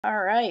All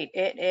right,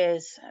 it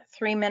is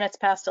 3 minutes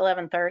past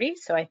 11:30,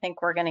 so I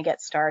think we're going to get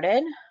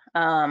started.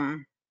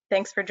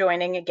 Thanks for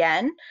joining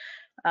again.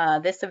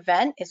 This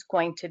event is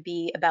going to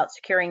be about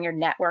securing your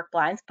network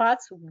blind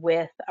spots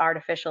with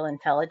artificial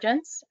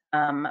intelligence.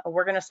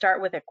 We're going to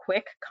start with a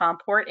quick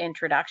Comport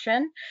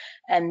introduction,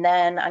 and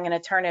then I'm going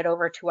to turn it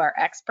over to our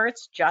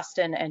experts,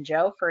 Justin and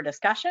Joe, for a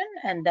discussion,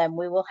 and then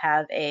we will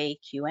have a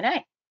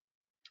Q&A.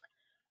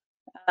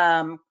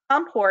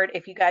 Comport,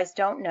 if you guys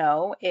don't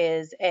know,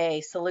 is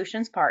a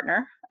solutions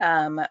partner.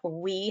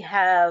 We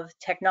have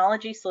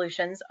technology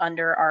solutions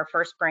under our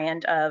first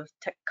brand of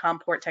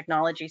Comport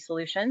Technology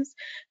Solutions.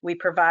 We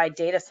provide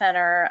data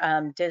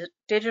center,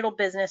 digital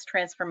business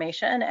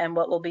transformation, and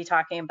what we'll be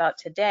talking about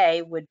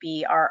today would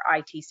be our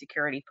IT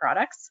security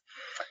products.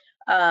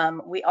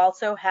 We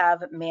also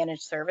have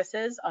managed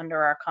services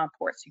under our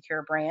Comport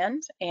Secure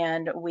brand,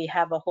 and we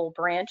have a whole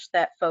branch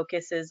that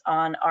focuses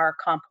on our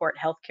Comport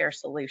healthcare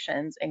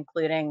solutions,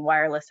 including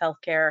wireless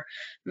healthcare,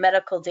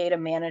 medical data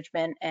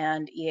management,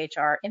 and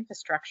EHR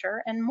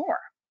infrastructure, and more.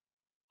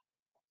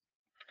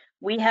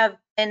 We have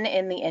been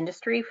in the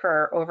industry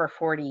for over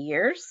 40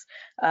 years.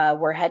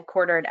 We're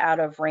headquartered out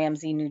of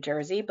Ramsey, New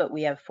Jersey, but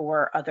we have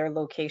 4 other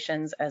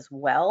locations as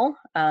well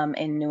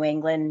in New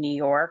England, New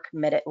York,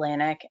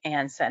 Mid-Atlantic,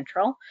 and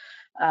Central.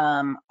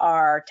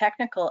 Our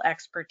technical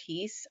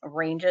expertise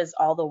ranges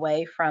all the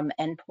way from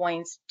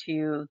endpoints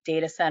to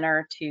data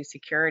center to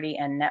security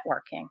and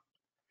networking.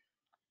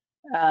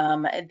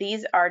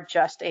 These are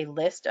just a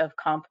list of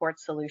Comport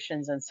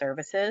solutions and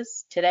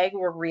services. Today,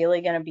 we're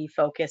really going to be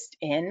focused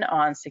in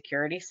on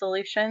security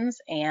solutions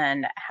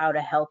and how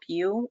to help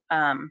you.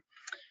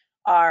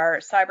 Our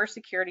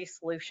cybersecurity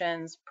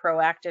solutions,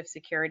 proactive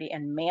security,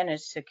 and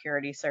managed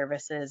security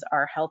services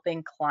are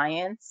helping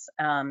clients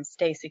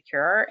stay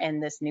secure in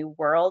this new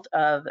world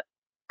of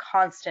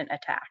constant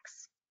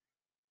attacks.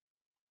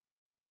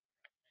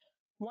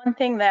 One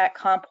thing that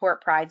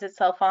Comport prides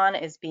itself on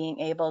is being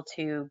able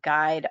to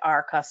guide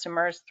our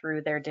customers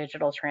through their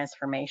digital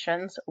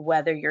transformations,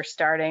 whether you're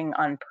starting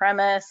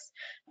on-premise,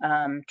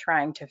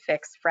 trying to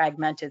fix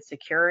fragmented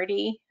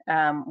security.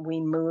 We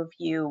move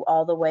you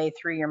all the way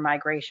through your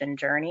migration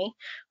journey,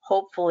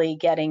 hopefully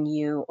getting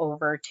you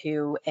over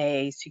to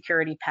a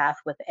security path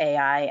with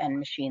AI and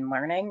machine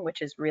learning,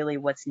 which is really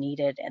what's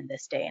needed in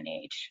this day and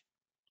age.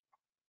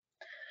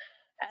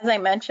 As I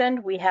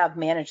mentioned, we have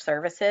managed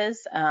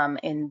services.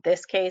 In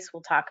this case,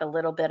 we'll talk a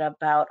little bit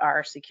about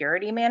our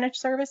security managed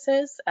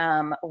services.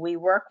 We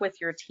work with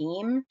your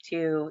team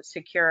to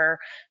secure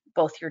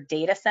both your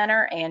data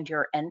center and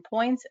your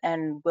endpoints,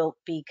 and we'll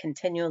be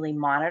continually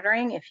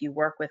monitoring if you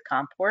work with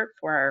Comport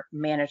for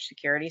managed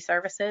security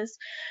services.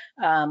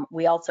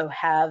 We also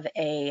have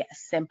a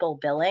simple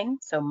billing,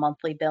 so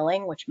monthly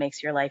billing, which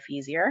makes your life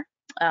easier.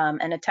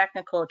 And a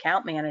technical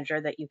account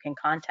manager that you can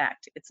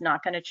contact. It's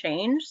not going to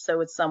change,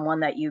 so it's someone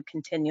that you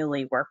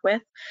continually work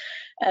with.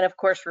 And of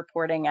course,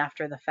 reporting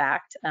after the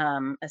fact,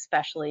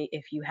 especially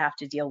if you have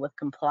to deal with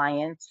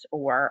compliance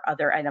or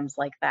other items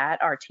like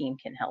that, our team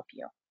can help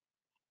you.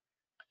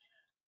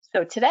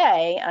 So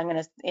today, I'm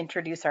going to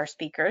introduce our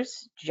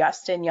speakers.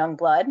 Justin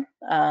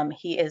Jongbloedt,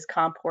 he is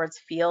Comport's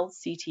field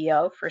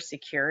CTO for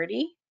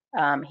security.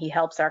 He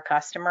helps our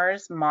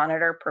customers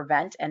monitor,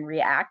 prevent, and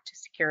react to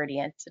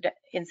security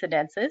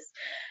incidences.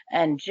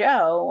 And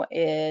Joe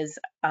is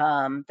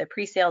the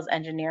pre-sales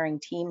engineering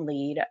team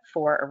lead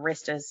for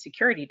Arista's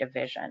security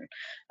division.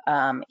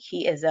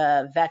 He is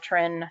a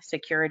veteran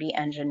security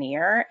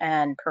engineer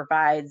and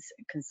provides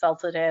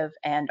consultative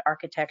and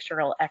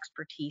architectural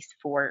expertise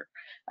for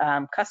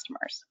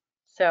customers.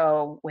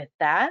 So with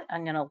that,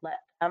 I'm going to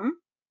let them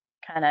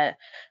kind of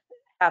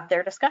have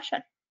their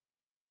discussion.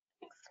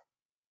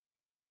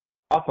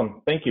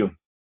 Awesome, thank you.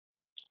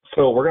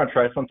 So we're going to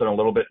try something a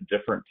little bit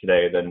different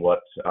today than what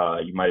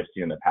you might have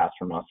seen in the past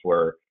from us,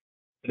 where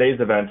today's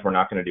event, we're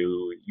not going to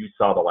do, you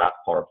saw the last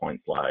PowerPoint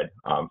slide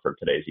for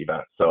today's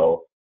event.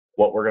 So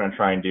what we're going to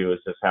try and do is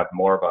just have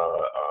more of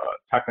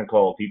a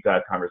technical deep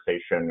dive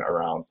conversation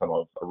around some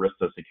of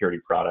Arista's security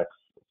products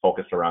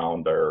focused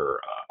around their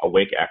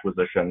Awake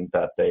acquisition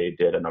that they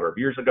did a number of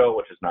years ago,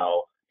 which is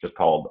now just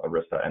called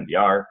Arista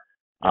NDR.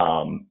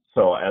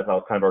 So as I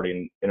was kind of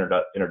already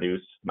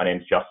introduced, my name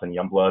is Justin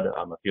Jongbloedt.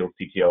 I'm a field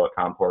CTO at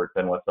Comport,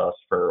 been with us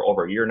for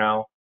over a year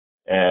now.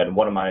 And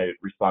one of my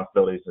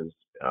responsibilities is,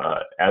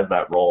 as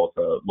that role,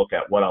 to look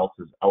at what else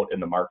is out in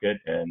the market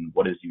and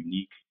what is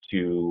unique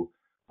to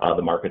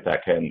the market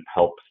that can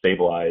help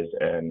stabilize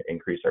and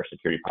increase our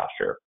security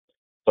posture.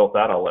 So with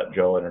that, I'll let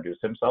Joe introduce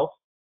himself.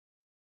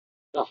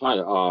 Hi,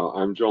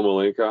 I'm Joe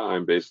Malinka.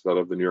 I'm based out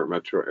of the New York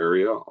metro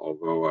area,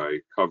 although I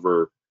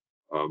cover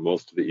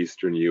most of the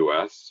eastern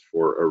U.S.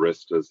 for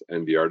Arista's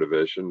NDR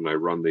division, and I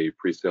run the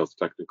pre-sales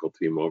technical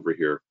team over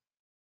here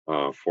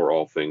for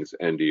all things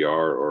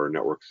NDR or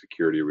network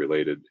security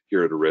related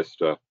here at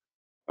Arista.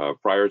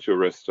 Prior to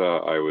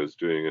Arista, I was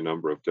doing a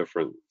number of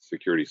different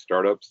security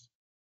startups,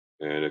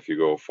 and if you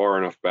go far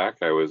enough back,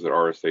 I was at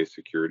RSA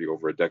Security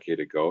over a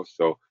decade ago.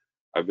 So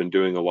I've been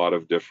doing a lot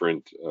of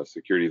different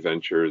security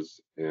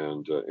ventures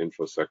and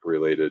InfoSec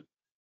related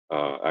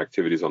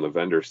activities on the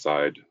vendor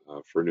side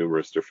for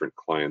numerous different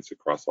clients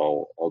across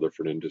all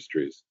different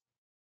industries.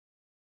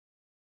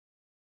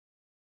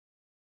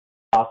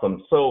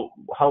 Awesome. So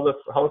how this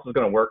is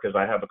going to work is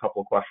I have a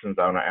couple of questions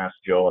I want to ask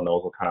Joe, and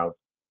those will kind of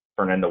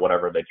turn into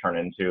whatever they turn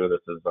into. This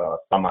is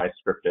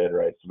semi-scripted,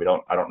 right?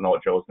 So I don't know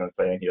what Joe's going to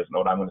say, and he doesn't know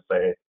what I'm going to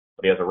say,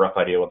 but he has a rough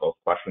idea what those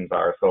questions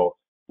are. So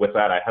with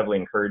that, I heavily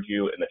encourage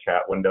you in the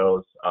chat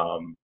windows,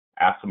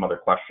 ask some other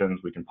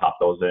questions. We can pop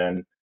those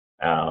in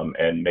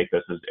and make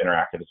this as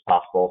interactive as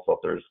possible. So if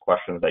there's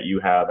questions that you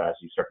have as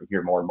you start to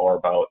hear more and more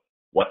about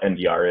what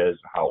NDR is,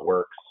 how it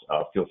works,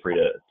 feel free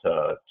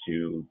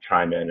to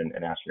chime in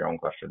and ask your own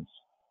questions.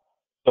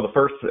 So the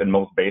first and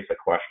most basic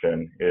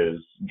question is,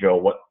 Joe,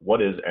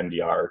 what is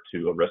NDR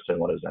to Arista and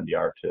what is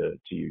NDR to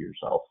you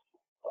yourself?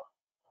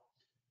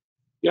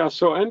 Yeah,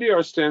 so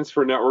NDR stands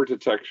for Network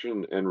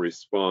Detection and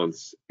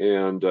Response,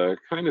 and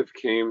kind of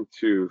came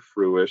to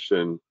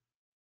fruition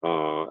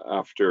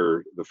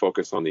after the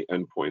focus on the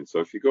endpoint. So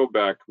if you go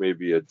back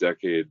maybe a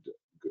decade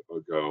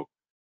ago,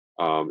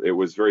 it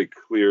was very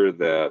clear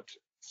that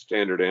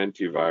standard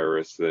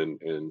antivirus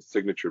and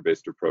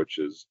signature-based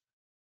approaches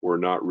were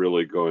not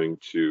really going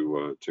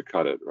to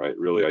cut it, right?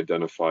 Really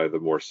identify the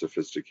more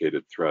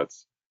sophisticated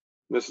threats.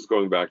 And this is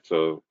going back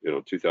to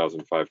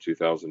 2005,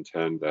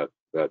 2010,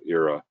 that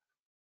era.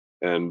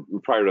 And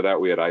prior to that,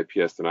 we had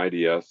IPS and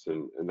IDS,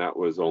 and that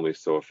was only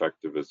so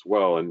effective as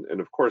well. And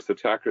of course,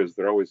 attackers,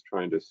 they're always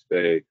trying to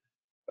stay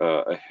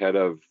ahead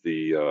of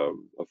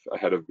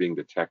being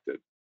detected.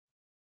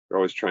 They're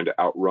always trying to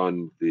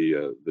outrun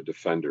the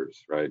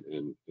defenders, right?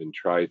 And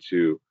try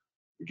to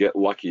get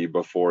lucky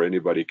before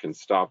anybody can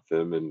stop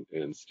them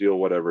and steal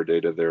whatever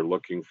data they're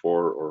looking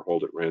for or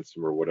hold it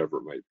ransom or whatever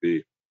it might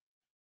be.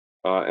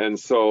 And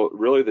so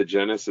really the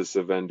genesis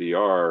of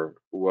NDR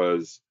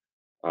was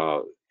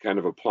kind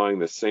of applying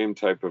the same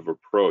type of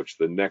approach,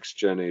 the next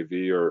gen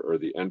AV or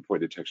the endpoint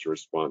detection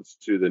response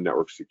to the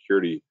network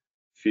security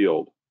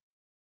field.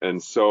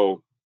 And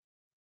so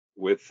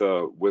with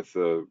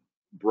the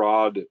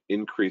broad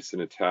increase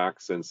in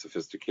attacks and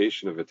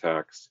sophistication of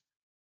attacks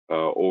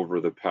over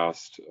the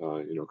past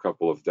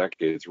couple of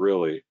decades,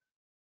 really,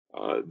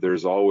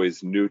 there's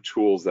always new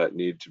tools that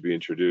need to be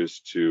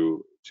introduced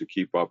to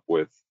keep up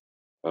with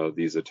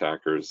these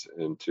attackers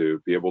and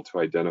to be able to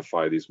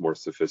identify these more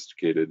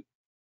sophisticated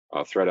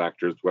threat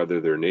actors,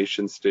 whether they're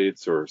nation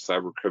states or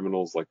cyber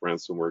criminals like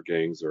ransomware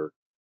gangs or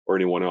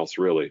anyone else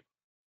really.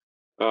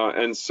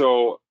 And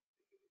so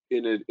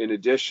in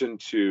addition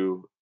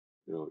to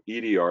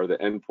EDR, the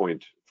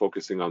endpoint,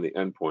 focusing on the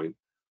endpoint,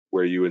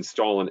 where you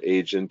install an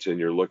agent and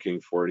you're looking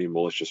for any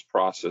malicious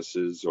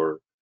processes or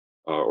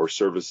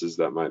services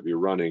that might be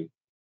running.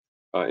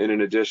 And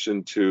in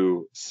addition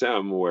to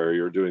SEM, where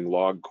you're doing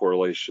log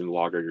correlation,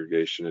 log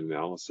aggregation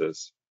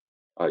analysis,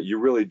 you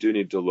really do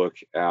need to look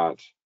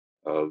at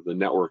the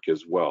network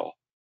as well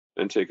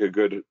and take a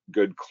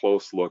good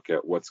close look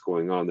at what's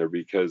going on there,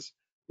 because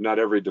not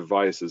every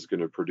device is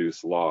going to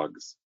produce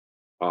logs.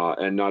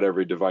 And not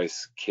every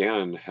device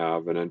can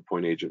have an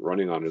endpoint agent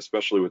running on it,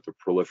 especially with the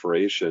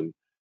proliferation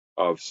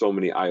of so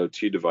many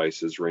IoT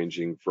devices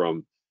ranging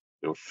from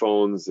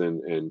phones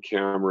and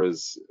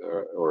cameras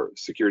or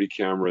security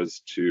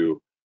cameras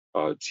to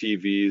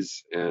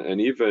TVs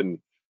and even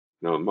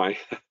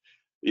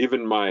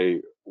even my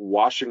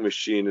washing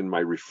machine and my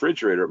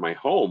refrigerator at my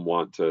home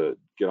want to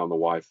get on the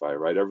Wi-Fi,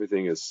 right?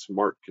 Everything is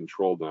smart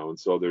controlled now, and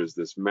so there's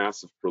this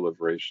massive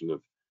proliferation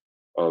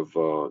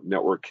of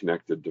network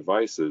connected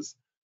devices.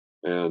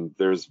 And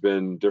there's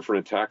been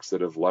different attacks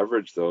that have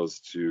leveraged those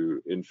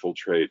to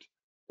infiltrate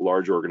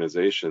large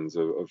organizations.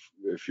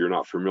 If you're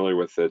not familiar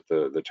with it,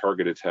 the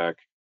Target attack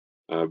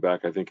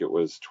back, I think it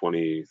was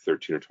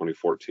 2013 or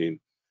 2014,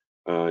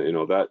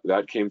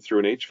 that came through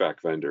an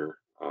HVAC vendor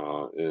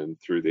and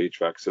through the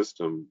HVAC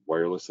system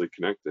wirelessly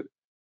connected.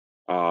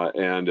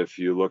 And if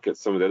you look at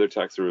some of the other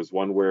attacks, there was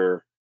one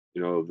where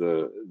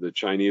the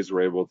Chinese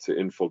were able to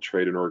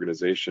infiltrate an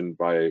organization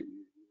by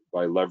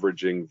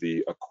leveraging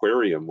the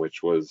aquarium,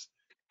 which was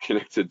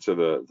connected to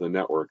the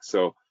network.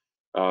 So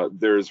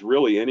there's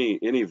really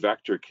any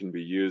vector can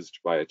be used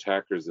by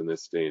attackers in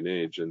this day and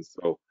age. And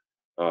so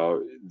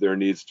there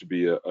needs to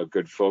be a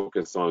good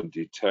focus on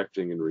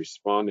detecting and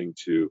responding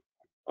to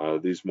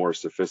these more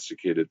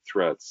sophisticated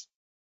threats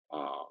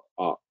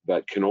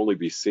that can only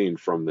be seen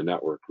from the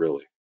network,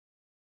 really.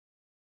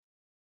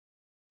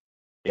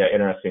 Yeah,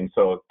 interesting.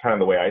 So kind of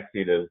the way I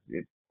see it is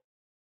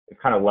it's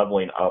kind of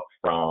leveling up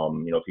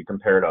from, if you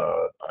compared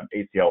an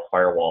ACL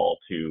firewall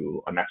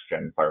to a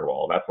next-gen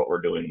firewall, that's what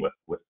we're doing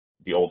with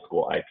the old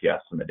school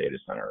IPS in the data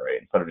center,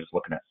 right? Instead of just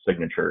looking at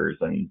signatures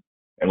and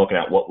looking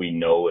at what we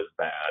know is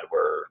bad,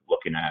 we're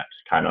looking at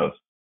kind of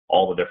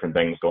all the different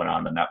things going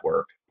on in the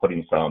network,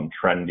 putting some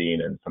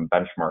trending and some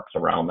benchmarks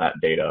around that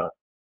data.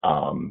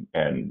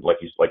 And like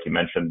you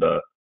mentioned,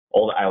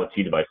 all the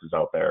IoT devices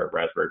out there,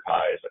 Raspberry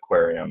Pis,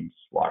 aquariums,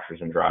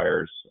 washers and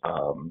dryers,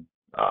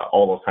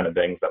 all those kind of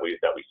things that we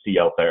see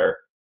out there,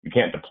 you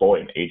can't deploy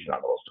an agent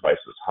on those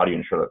devices. How do you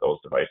ensure that those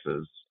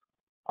devices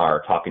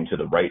are talking to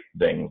the right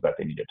things that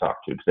they need get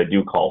talked to, because they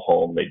do call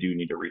home, they do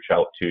need to reach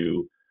out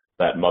to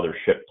that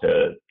mothership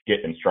to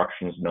get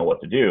instructions, know what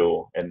to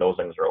do, and those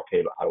things are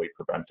okay, but how do we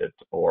prevent it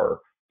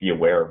or be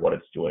aware of what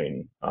it's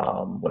doing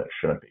when it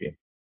shouldn't be?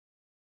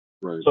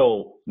 Right.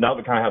 So now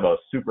we kind of have a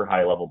super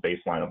high level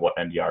baseline of what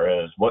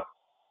NDR is.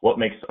 What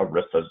makes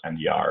Arista's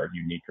NDR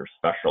unique or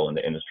special in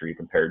the industry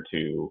compared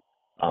to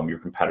your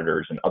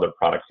competitors and other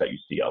products that you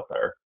see out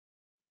there?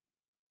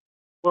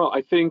 Well,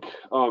 I think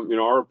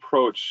our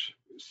approach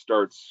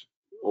starts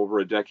over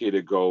a decade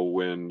ago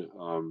when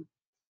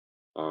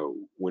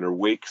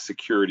Awake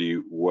Security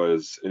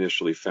was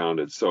initially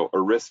founded. So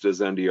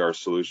Arista's NDR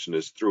solution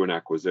is through an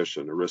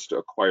acquisition. Arista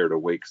acquired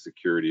Awake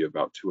Security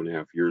about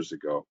 2.5 years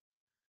ago.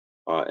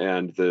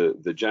 And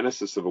the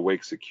genesis of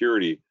Awake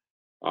Security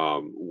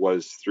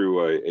was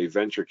through a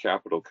venture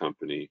capital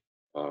company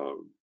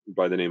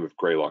by the name of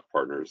Greylock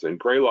Partners. And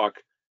Greylock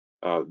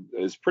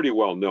is pretty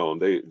well known.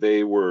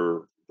 They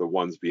were the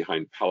ones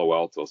behind Palo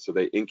Alto. So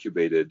they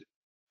incubated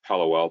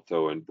Palo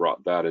Alto and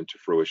brought that into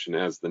fruition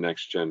as the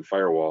next gen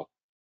firewall.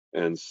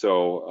 And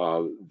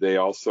so they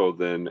also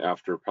then,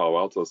 after Palo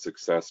Alto's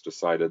success,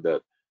 decided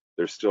that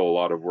there's still a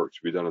lot of work to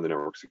be done in the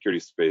network security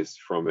space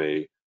from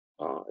an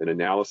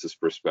analysis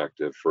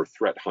perspective for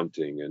threat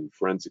hunting and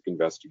forensic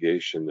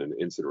investigation and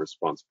incident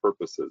response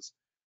purposes.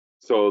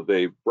 So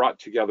they brought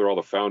together all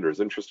the founders.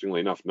 Interestingly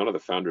enough, none of the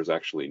founders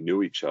actually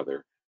knew each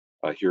other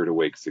here at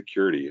Awake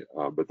Security,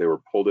 but they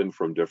were pulled in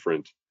from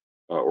different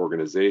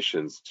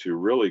organizations to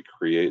really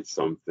create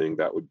something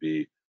that would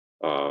be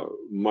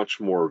much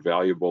more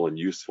valuable and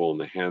useful in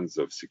the hands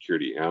of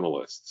security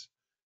analysts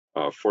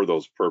for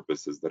those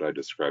purposes that I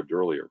described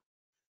earlier.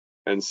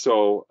 And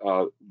so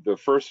the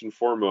first and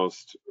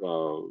foremost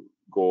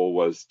goal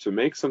was to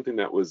make something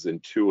that was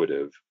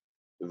intuitive,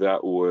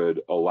 that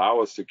would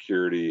allow a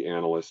security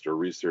analyst or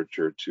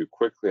researcher to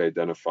quickly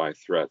identify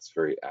threats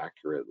very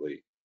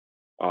accurately,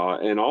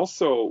 and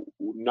also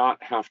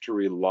not have to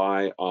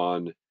rely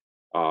on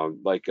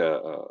like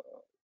a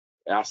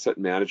asset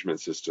management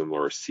system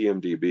or a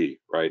CMDB,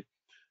 right?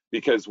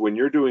 Because when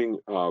you're doing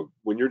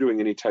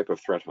any type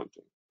of threat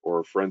hunting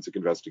or forensic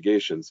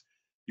investigations,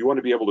 you want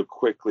to be able to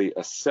quickly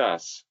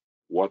assess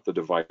what the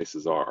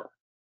devices are,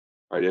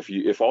 right?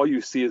 If all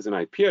you see is an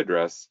IP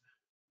address,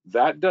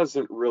 that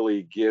doesn't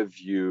really give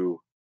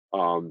you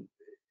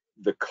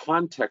the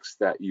context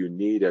that you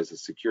need as a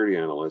security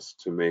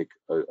analyst to make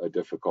a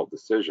difficult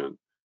decision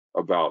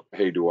about,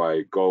 hey, do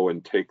I go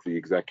and take the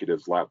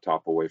executive's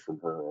laptop away from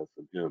her or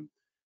from him?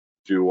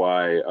 Do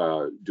I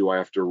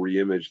have to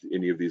re-image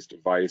any of these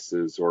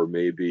devices, or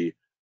maybe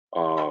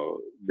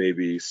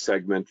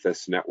segment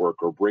this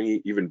network, or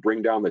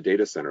bring down the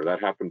data center?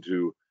 That happened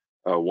to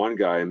one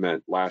guy I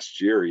met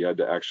last year. He had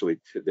to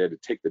they had to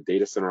take the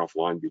data center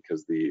offline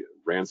because the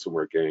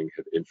ransomware gang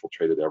had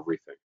infiltrated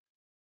everything,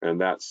 and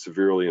that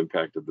severely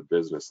impacted the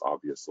business,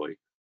 obviously.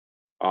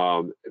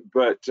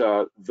 But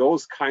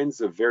those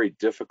kinds of very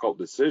difficult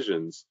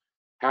decisions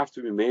have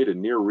to be made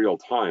in near real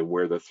time,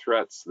 where the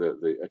threats,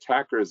 the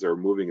attackers are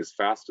moving as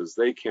fast as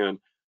they can,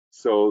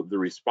 so the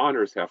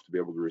responders have to be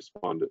able to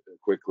respond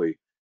quickly.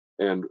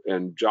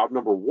 And job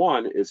number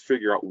one is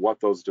figure out what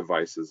those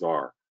devices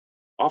are.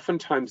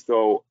 Oftentimes,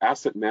 though,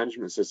 asset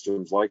management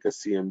systems like a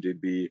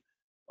CMDB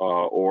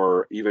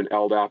or even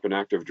LDAP and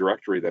Active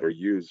Directory that are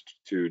used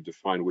to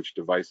define which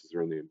devices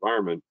are in the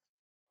environment,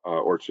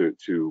 or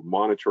to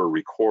monitor,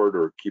 record,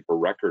 or keep a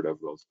record of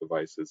those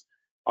devices,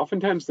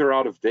 oftentimes they're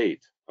out of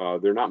date.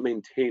 They're not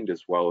maintained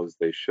as well as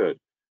they should.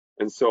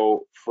 And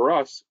so for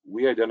us,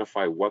 we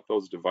identify what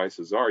those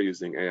devices are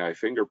using AI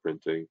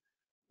fingerprinting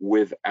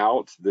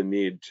without the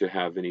need to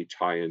have any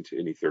tie-in to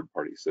any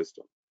third-party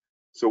system.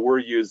 So we're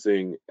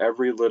using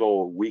every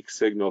little weak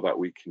signal that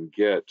we can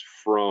get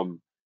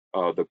from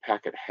the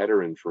packet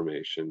header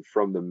information,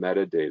 from the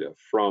metadata,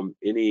 from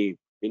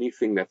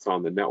anything that's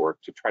on the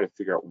network to try to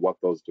figure out what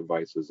those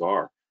devices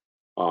are.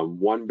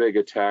 One big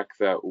attack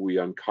that we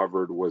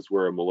uncovered was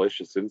where a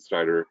malicious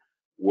insider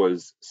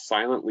was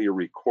silently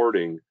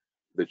recording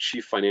the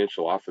chief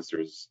financial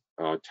officer's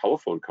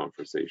telephone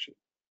conversation.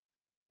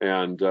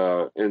 And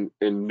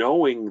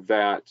knowing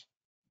that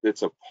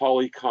it's a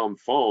Polycom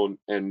phone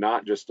and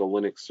not just a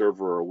Linux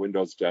server or a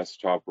Windows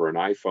desktop or an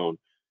iPhone,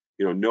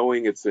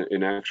 knowing it's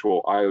an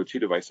actual IoT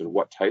device and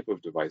what type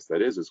of device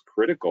that is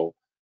critical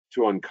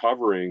to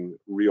uncovering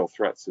real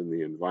threats in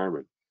the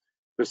environment.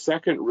 The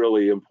second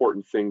really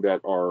important thing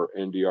that our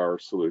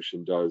NDR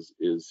solution does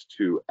is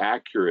to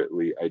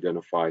accurately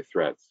identify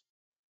threats.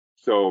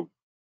 So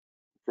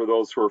for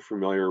those who are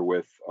familiar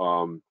with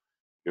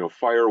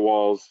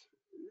firewalls,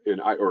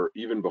 or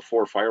even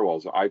before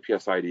firewalls,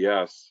 IPS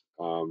IDS,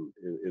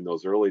 in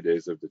those early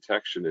days of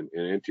detection and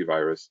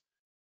antivirus,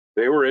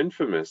 they were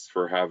infamous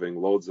for having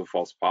loads of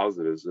false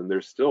positives, and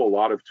there's still a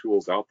lot of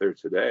tools out there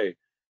today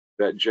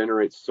that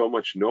generate so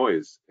much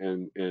noise.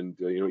 And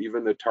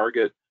even the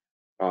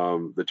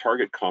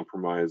Target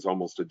compromise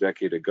almost a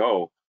decade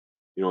ago,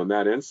 in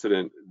that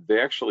incident, they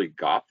actually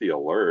got the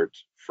alert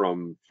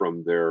from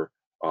their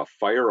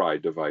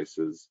FireEye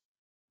devices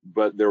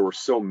but there were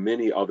so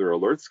many other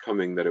alerts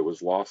coming that it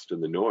was lost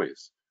in the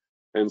noise.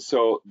 And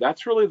so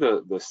that's really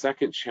the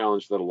second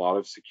challenge that a lot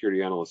of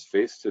security analysts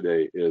face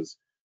today, is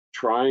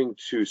trying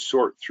to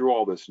sort through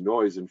all this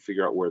noise and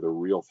figure out where the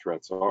real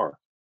threats are.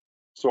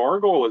 So our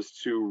goal is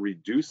to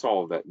reduce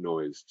all of that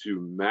noise, to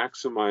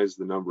maximize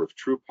the number of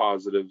true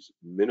positives,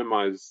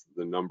 minimize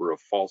the number of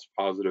false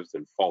positives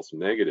and false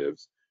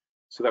negatives,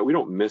 so that we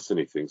don't miss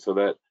anything, so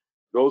that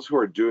those who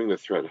are doing the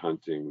threat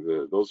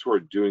hunting, those who are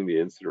doing the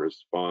incident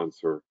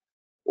response,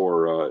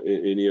 or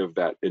any of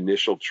that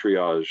initial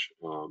triage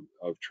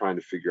of trying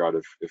to figure out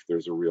if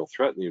there's a real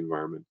threat in the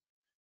environment,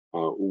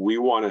 we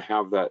want to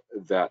have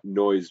that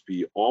noise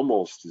be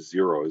almost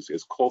zero,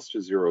 as close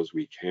to zero as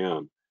we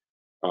can.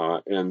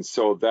 And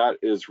so that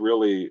is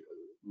really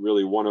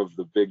one of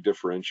the big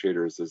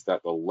differentiators, is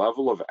that the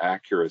level of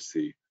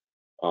accuracy,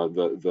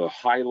 the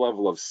high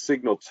level of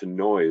signal to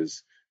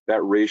noise,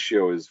 that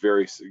ratio is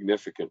very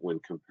significant when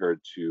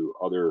compared to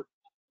other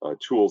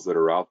tools that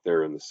are out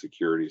there in the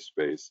security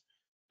space.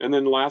 And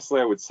then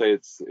lastly, I would say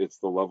it's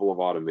the level of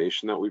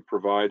automation that we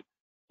provide.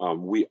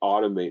 We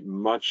automate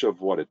much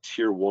of what a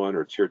tier 1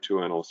 or tier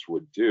 2 analyst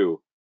would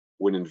do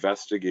when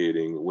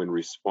investigating, when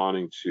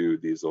responding to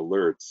these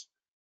alerts,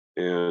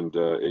 and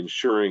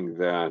ensuring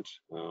that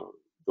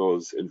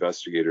those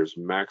investigators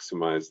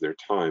maximize their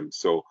time.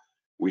 So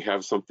we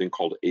have something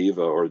called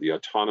AVA, or the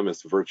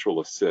Autonomous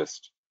Virtual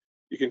Assist.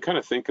 You can kind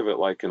of think of it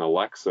like an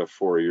Alexa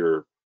for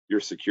your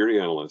security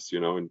analysts,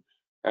 and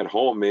at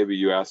home, maybe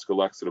you ask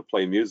Alexa to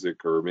play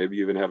music, or maybe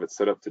you even have it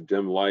set up to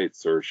dim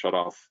lights or shut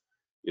off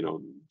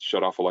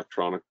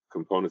electronic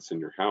components in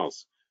your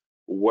house.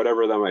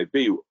 Whatever that might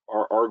be,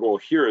 our goal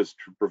here is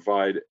to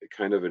provide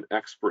kind of an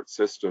expert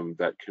system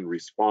that can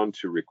respond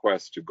to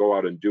requests to go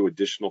out and do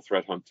additional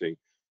threat hunting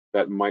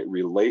that might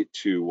relate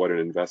to what an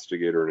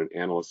investigator and an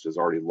analyst is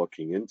already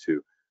looking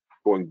into,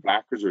 going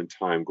backwards in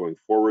time, going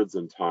forwards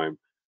in time,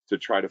 to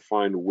try to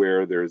find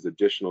where there's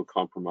additional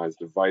compromised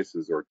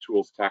devices or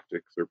tools,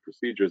 tactics, or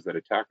procedures that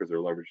attackers are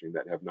leveraging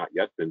that have not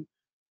yet been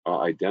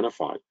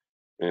identified.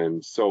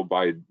 And so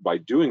by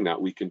doing that,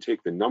 we can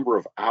take the number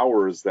of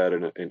hours that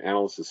an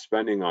analyst is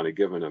spending on a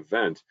given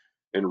event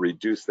and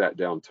reduce that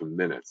down to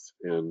minutes,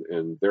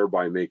 and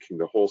thereby making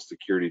the whole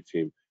security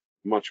team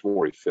much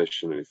more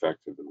efficient and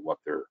effective in what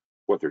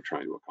they're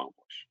trying to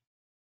accomplish.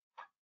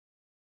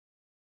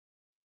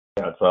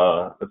 Yeah, it's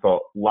a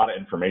lot of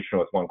information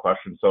with one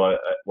question. So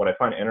what I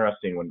find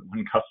interesting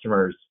when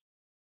customers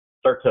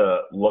start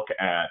to look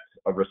at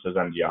Arista's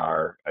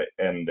MDR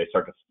and they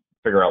start to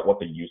figure out what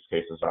the use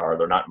cases are,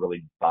 they're not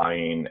really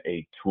buying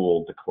a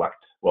tool to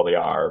collect, well, they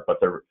are, but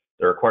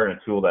they're acquiring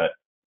a tool that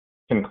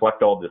can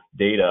collect all this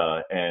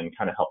data and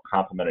kind of help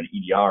complement an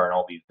EDR and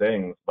all these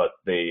things. But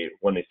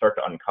when they start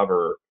to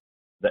uncover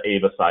the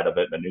AVA side of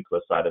it, the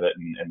nucleus side of it,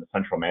 and the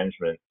central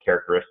management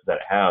characteristics that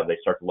it has, they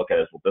start to look at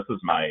it as, well, this is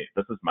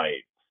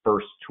my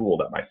first tool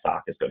that my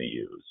SOC is going to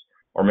use.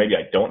 Or maybe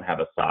I don't have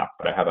a SOC,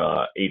 but I have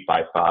a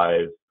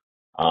 8x5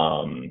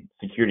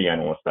 security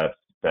analyst that's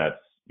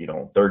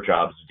their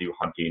job is to do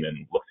hunting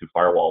and look through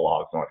firewall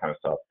logs and all that kind of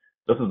stuff.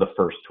 This is the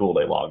first tool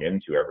they log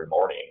into every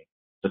morning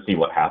to see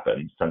what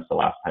happened since the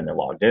last time they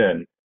logged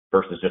in,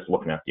 versus just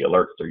looking at the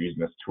alerts. They're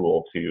using this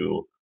tool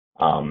to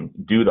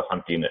do the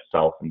hunting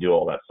itself and do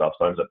all that stuff.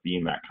 So it ends up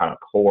being that kind of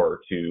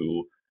core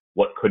to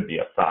what could be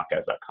a SOC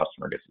as that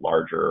customer gets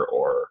larger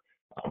or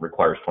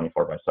requires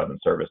 24/7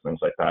 service, things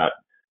like that.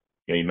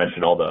 You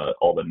mentioned all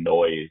the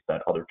noise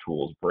that other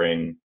tools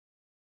bring.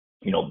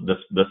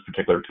 This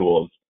particular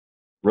tool is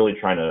really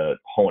trying to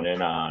hone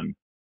in on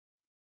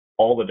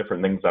all the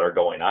different things that are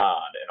going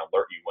on and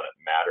alert you when it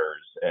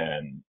matters,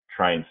 and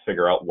try and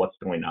figure out what's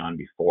going on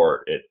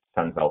before it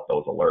sends out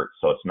those alerts.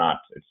 So it's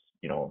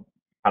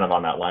kind of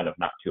on that line of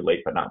not too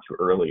late but not too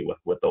early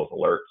with those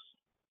alerts.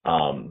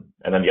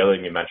 And then the other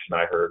thing you mentioned that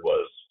I heard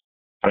was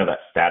kind of that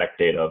static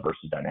data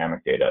versus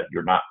dynamic data.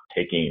 You're not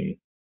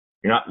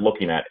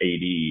looking at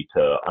AD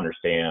to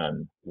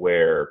understand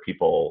where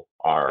people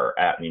are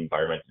at in the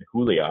environment and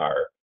who they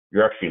are.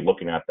 You're actually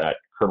looking at that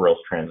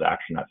Kerberos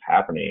transaction that's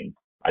happening,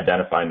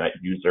 identifying that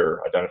user,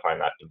 identifying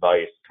that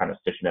device, kind of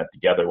stitching that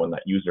together. When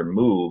that user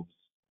moves,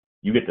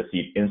 you get to see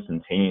it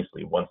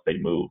instantaneously once they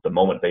move. The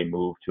moment they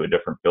move to a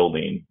different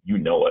building, you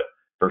know it,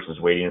 versus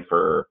waiting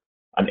for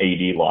an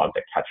AD log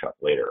to catch up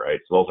later,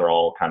 right? So those are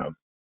all kind of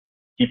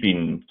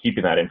keeping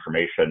that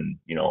information,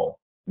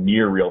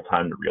 near real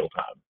time to real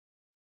time.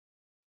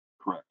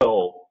 Correct.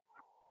 So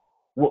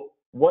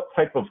what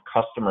type of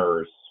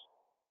customers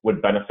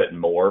would benefit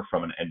more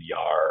from an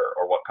NDR,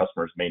 or what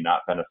customers may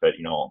not benefit?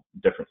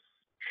 Different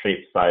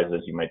shape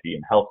sizes. You might be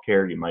in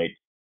healthcare, you might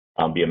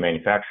be a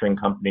manufacturing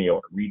company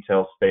or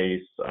retail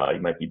space.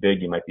 You might be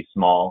big, you might be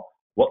small.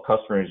 What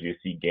customers do you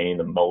see gain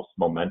the most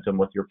momentum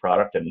with your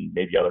product, and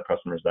maybe other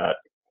customers that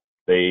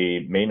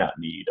they may not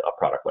need a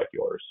product like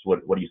yours?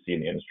 What do you see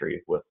in the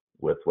industry with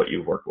what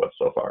you've worked with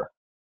so far?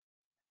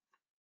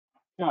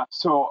 Yeah,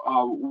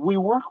 so we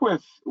work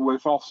with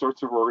all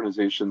sorts of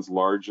organizations,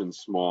 large and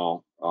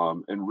small,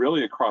 and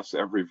really across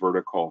every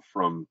vertical,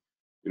 from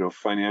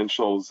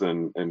financials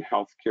and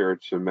healthcare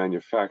to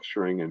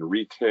manufacturing and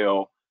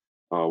retail.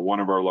 One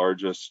of our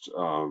largest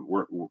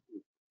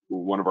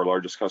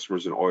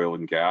customers in oil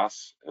and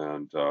gas,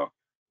 and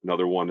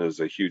another one is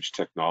a huge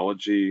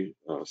technology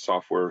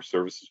software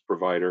services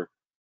provider.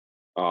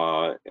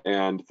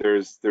 And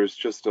there's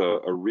just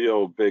a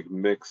real big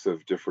mix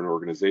of different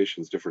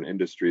organizations, different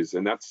industries,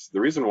 and that's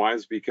the reason why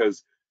is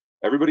because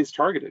everybody's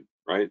targeted,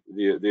 right?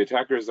 The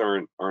attackers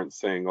aren't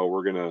saying, oh,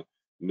 we're gonna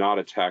not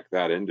attack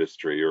that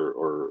industry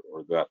or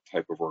that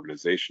type of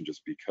organization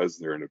just because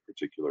they're in a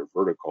particular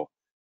vertical.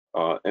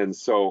 And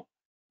so,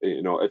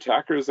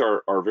 attackers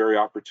are very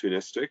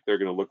opportunistic. They're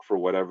going to look for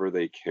whatever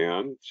they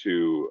can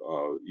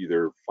to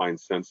either find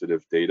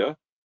sensitive data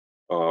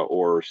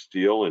or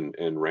steal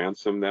and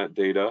ransom that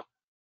data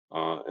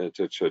and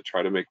to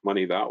try to make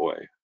money that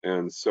way.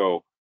 And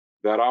so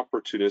that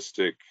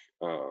opportunistic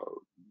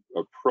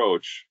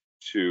approach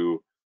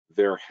to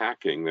their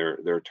hacking,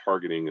 their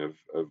targeting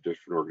of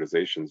different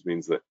organizations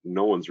means that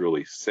no one's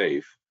really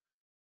safe.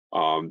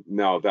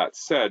 Now that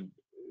said,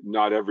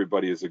 not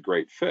everybody is a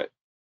great fit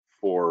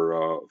for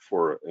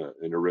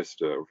an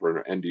Arista, for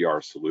an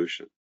NDR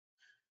solution.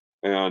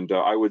 And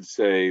I would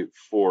say,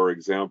 for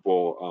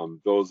example,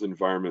 those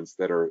environments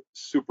that are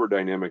super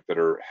dynamic, that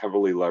are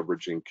heavily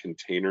leveraging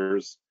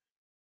containers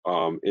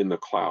in the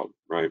cloud,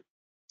 right?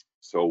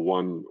 So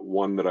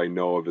one that I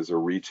know of is a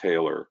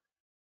retailer,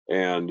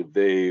 and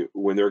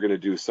when they're going to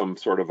do some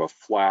sort of a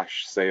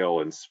flash sale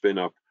and spin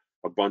up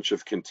a bunch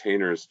of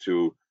containers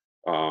to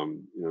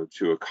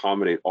to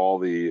accommodate all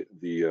the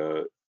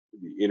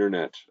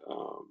internet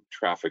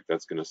traffic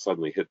that's going to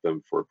suddenly hit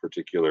them for a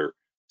particular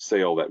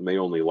sale that may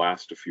only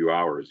last a few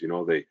hours.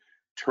 They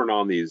turn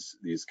on these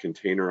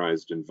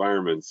containerized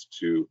environments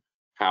to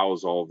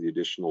house all the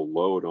additional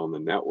load on the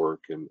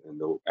network and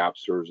the app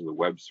servers and the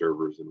web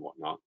servers and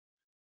whatnot.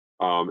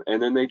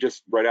 And then they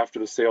just, right after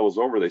the sale is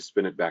over, they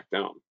spin it back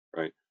down,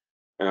 right?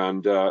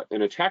 And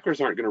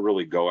attackers aren't going to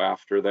really go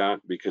after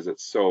that because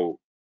it's so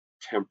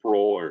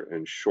temporal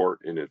and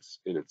short in its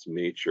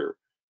nature,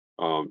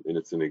 in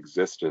its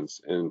existence,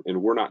 and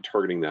we're not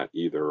targeting that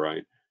either,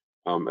 right?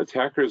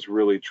 Attackers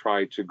really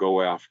try to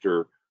go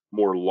after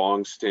more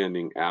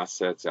long-standing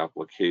assets,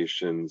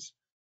 applications,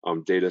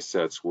 data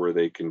sets where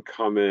they can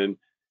come in,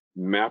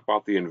 map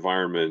out the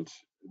environment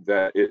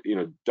that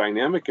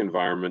dynamic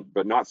environment,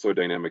 but not so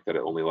dynamic that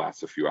it only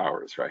lasts a few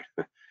hours, right?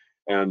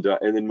 and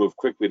then move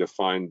quickly to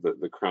find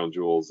the crown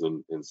jewels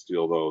and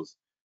steal those.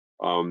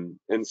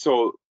 And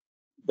so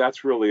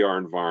that's really our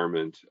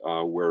environment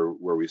where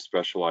we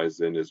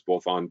specialize in, is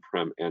both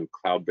on-prem and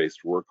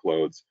cloud-based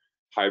workloads,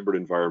 hybrid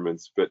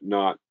environments, but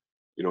not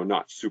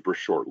super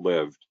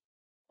short-lived.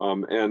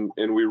 And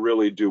we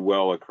really do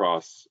well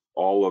across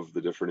all of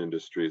the different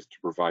industries to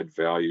provide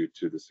value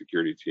to the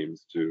security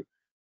teams to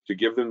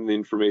give them the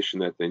information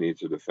that they need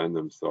to defend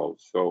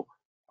themselves. So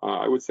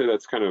I would say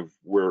that's kind of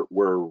where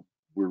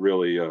we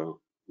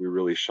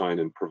really shine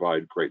and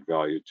provide great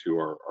value to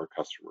our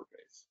customer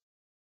base.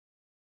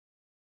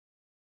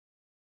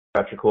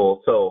 Gotcha,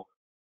 cool. So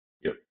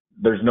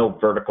there's no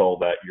vertical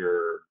that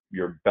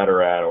you're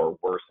better at or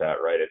worse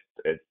at, right?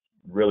 It's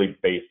really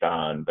based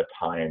on the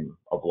time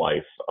of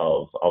life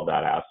of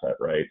that asset,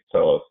 right?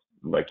 So if,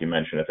 like you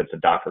mentioned, if it's a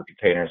Docker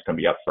container, it's going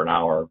to be up for an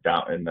hour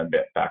down and then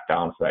back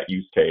down for that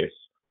use case.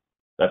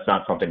 That's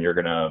not something you're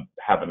going to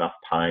have enough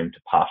time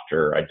to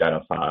posture,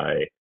 identify,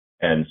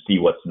 and see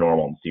what's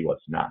normal and see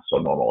what's not so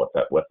normal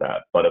with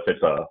that. But if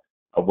it's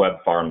a web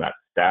farm that's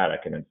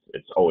static and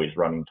it's always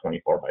running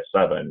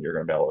 24/7, you're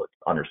going to be able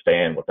to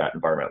understand what that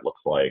environment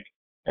looks like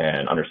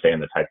and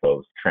understand the type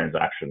of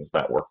transactions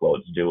that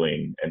workload's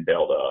doing and be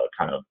able to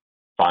kind of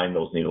find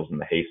those needles in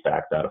the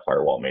haystack that a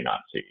firewall may not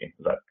see. Is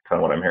that kind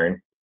of what I'm hearing?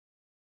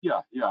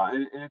 Yeah,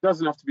 and it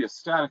doesn't have to be a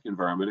static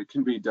environment. It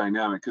can be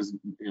dynamic because,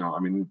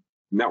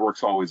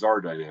 networks always are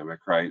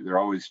dynamic, right? They're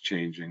always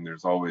changing.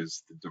 There's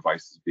always the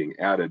devices being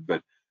added,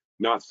 but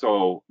not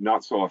so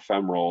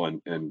ephemeral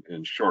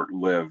and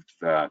short-lived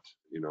that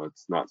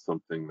it's not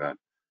something that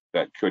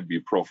could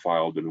be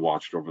profiled and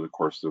watched over the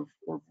course of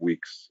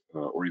weeks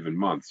or even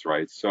months,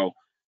 right? So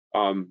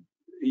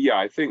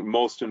I think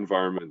most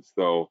environments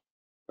though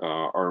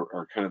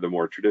are kind of the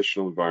more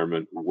traditional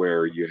environment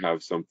where you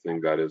have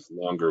something that is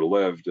longer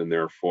lived, and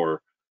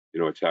therefore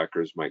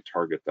attackers might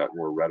target that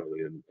more readily,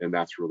 and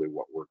that's really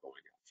what we're going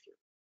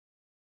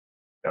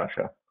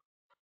Gotcha.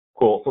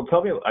 Cool. So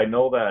tell me, I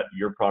know that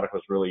your product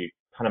was really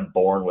kind of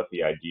born with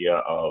the idea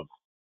of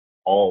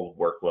all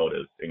workload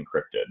is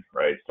encrypted,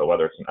 right? So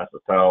whether it's an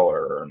SSL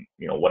or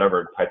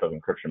whatever type of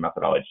encryption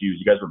methodology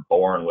used, you guys were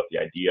born with the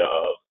idea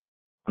of,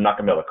 I'm not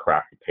going to be able to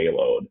crack the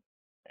payload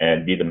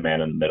and be the man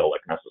in the middle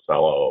like an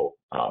SSLO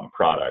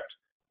product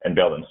and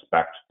be able to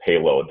inspect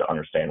payload to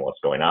understand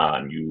what's going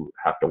on. You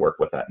have to work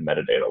with that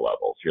metadata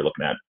level. So you're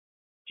looking at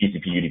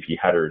TCP UDP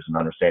headers and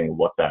understanding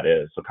what that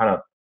is. So kind of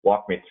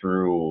walk me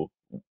through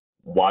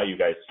why you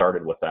guys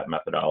started with that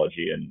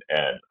methodology and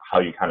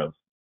how you kind of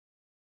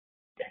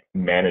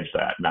manage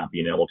that, not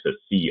being able to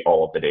see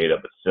all of the data,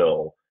 but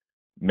still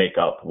make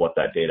up what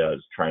that data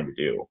is trying to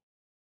do.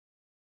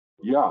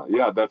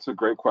 Yeah, that's a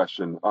great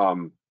question.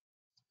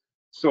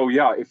 So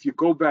yeah, if you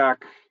go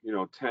back,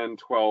 10,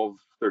 12,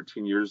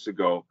 13 years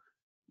ago,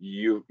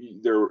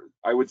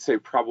 I would say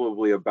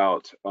probably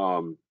about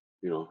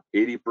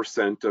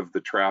 80% of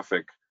the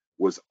traffic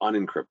was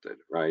unencrypted,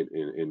 right,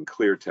 in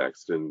clear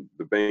text, and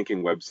the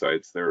banking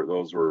websites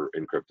those were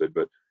encrypted,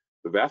 but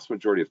the vast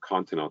majority of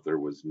content out there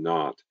was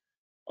not.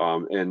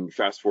 And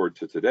fast forward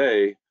to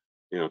today,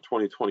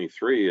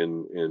 2023,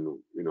 and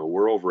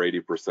we're over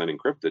 80%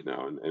 encrypted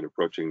now, and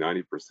approaching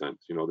 90%.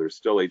 There's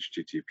still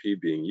HTTP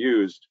being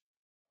used,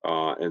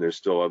 and there's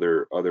still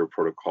other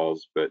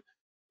protocols, but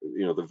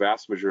the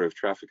vast majority of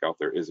traffic out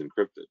there is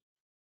encrypted.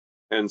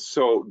 And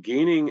so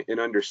gaining an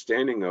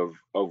understanding of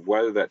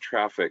whether that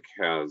traffic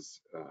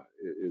is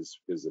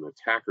an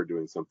attacker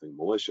doing something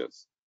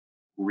malicious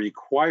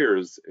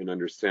requires an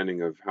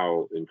understanding of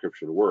how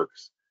encryption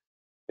works.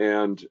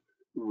 And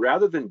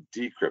rather than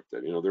decrypt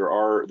it, there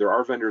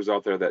are vendors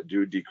out there that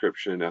do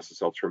decryption,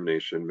 SSL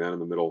termination, man in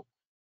the middle.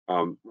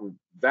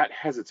 That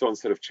has its own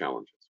set of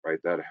challenges, right?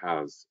 That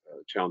has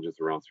challenges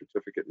around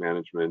certificate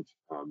management,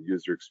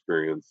 user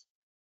experience,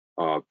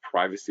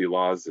 privacy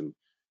laws, and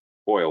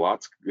boy, a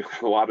lot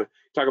of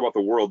talk about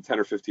the world 10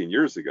 or 15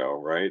 years ago,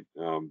 right?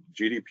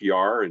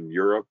 GDPR in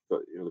Europe,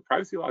 but the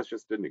privacy laws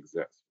just didn't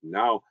exist.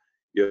 Now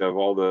you have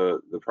all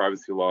the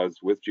privacy laws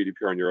with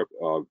GDPR in Europe,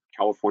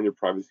 California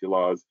privacy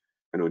laws.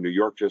 I know New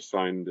York just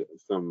signed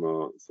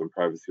some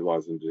privacy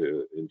laws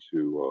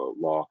into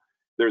law.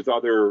 There's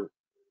other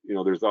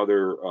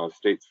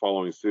states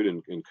following suit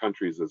in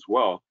countries as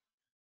well,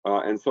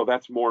 and so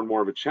that's more and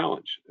more of a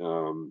challenge.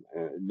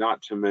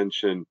 Not to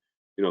mention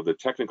the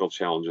technical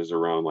challenges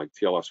around like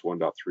TLS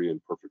 1.3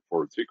 and perfect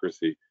forward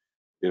secrecy.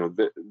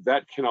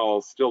 That can all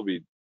still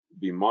be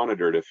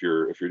monitored if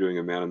you're doing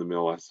a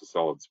man-in-the-middle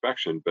SSL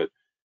inspection, but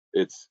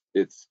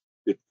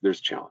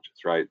there's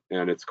challenges, right?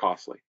 And it's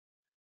costly.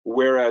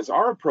 Whereas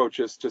our approach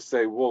is to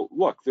say, well,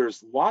 look,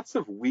 there's lots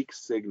of weak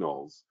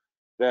signals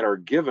that are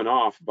given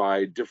off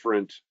by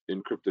different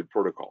encrypted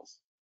protocols.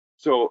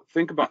 So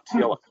think about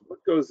TLS.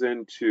 What goes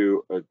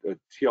into a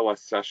TLS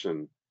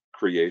session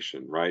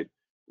creation, right?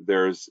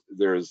 There's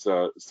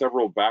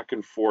several back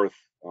and forth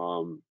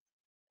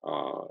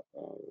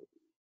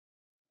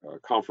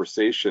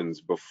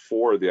conversations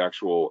before the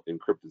actual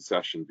encrypted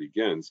session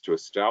begins to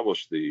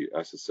establish the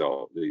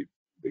SSL,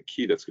 the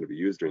key that's going to be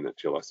used during that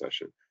TLS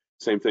session.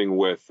 Same thing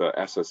with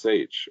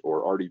SSH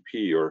or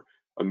RDP or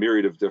a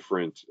myriad of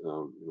different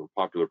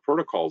popular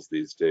protocols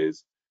these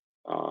days.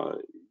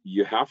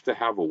 You have to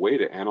have a way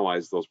to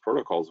analyze those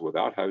protocols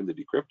without having to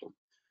decrypt them.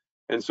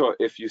 And so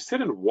if you sit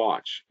and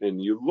watch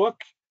and you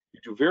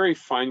do very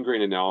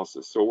fine-grained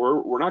analysis. So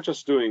we're not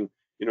just doing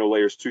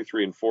layers 2,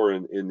 3, and 4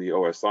 in the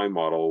OSI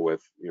model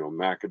with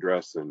MAC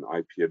address and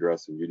IP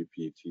address and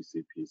UDP,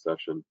 TCP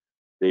session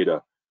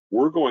data.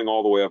 We're going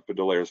all the way up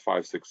into layers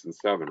 5, 6, and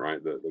 7,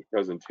 right? The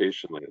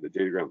presentation layer, the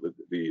datagram,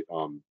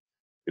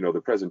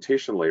 the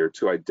presentation layer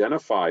to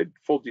identify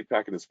full deep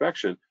packet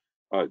inspection,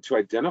 to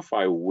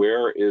identify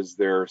where is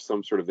there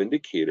some sort of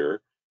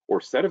indicator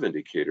or set of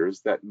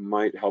indicators that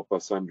might help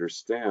us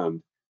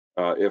understand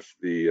if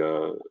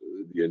the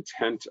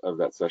intent of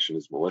that session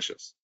is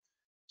malicious.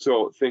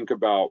 So think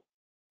about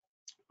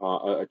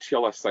a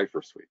TLS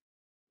cipher suite,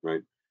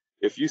 right?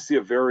 If you see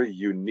a very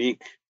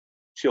unique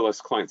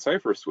TLS client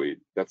cipher suite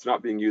that's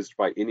not being used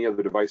by any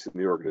other device in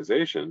the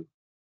organization,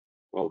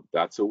 well,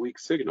 that's a weak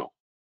signal,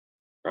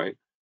 right?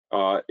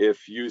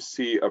 If you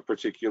see a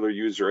particular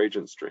user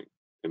agent string,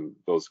 and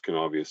those can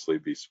obviously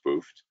be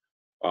spoofed,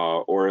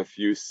 or if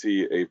you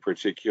see a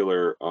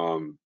particular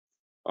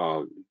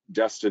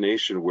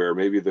destination where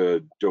maybe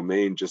the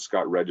domain just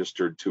got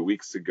registered 2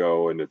 weeks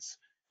ago and it's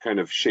kind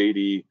of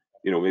shady,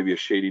 maybe a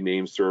shady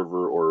name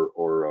server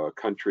or a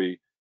country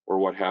or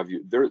what have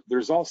you.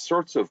 There's all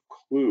sorts of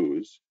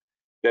clues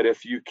that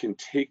if you can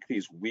take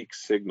these weak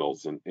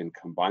signals and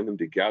combine them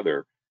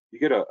together, you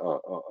get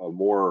a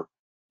more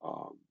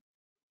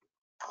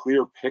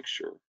clear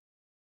picture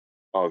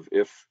of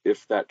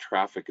if that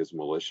traffic is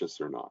malicious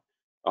or not.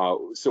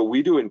 So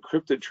we do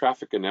encrypted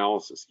traffic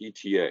analysis,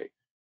 ETA.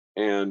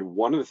 And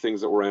one of the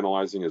things that we're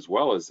analyzing as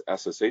well is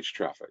SSH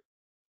traffic.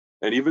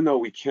 And even though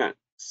we can't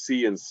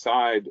see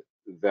inside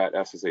that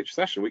SSH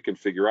session, we can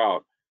figure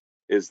out,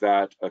 is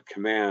that a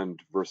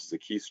command versus a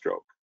keystroke?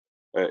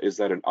 Is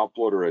that an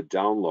upload or a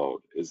download?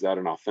 Is that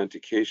an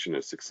authentication,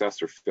 a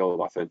success or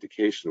failed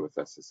authentication with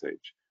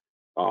SSH?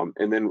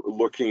 And then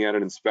looking at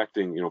it,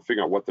 inspecting,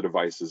 figuring out what the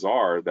devices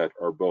are that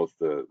are both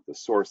the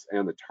source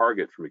and the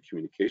target from a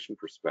communication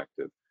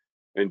perspective,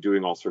 and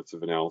doing all sorts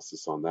of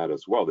analysis on that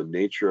as well. The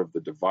nature of the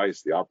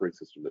device, the operating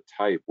system, the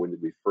type, when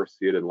did we first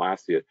see it and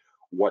last see it,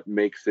 what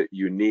makes it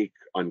unique,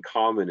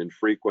 uncommon, and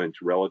frequent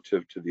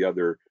relative to the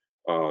other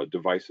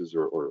devices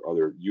or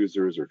other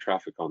users or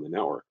traffic on the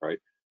network, right?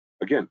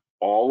 Again,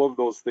 all of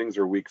those things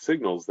are weak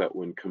signals that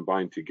when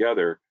combined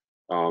together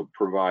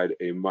provide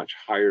a much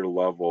higher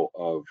level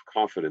of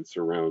confidence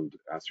around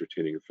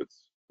ascertaining if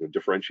it's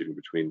differentiating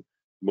between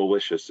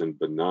malicious and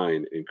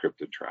benign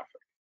encrypted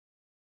traffic.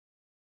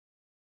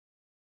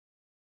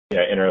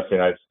 Yeah, interesting.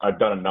 I've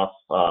done enough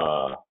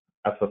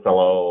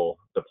SSLO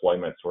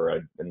deployments where I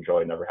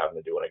enjoy never having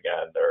to do it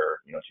again. They're,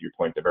 you know, to your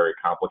point, they're very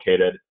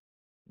complicated.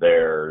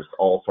 There's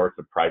all sorts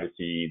of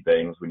privacy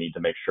things. We need to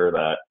make sure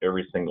that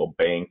every single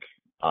bank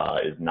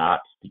is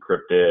not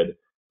decrypted.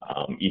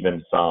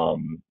 Even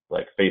some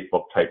like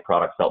Facebook type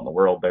products out in the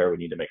world there, we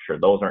need to make sure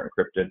those aren't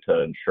encrypted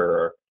to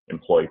ensure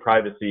employee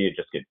privacy. It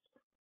just gets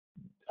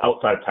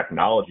outside of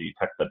technology,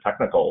 the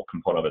technical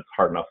component of it's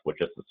hard enough with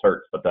just the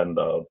certs, but then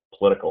the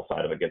political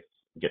side of it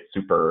gets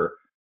super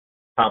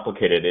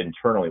complicated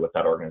internally with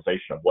that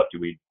organization of what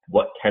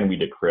can we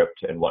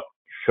decrypt and what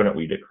shouldn't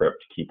we decrypt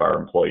to keep our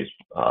employees'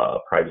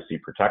 privacy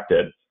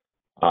protected.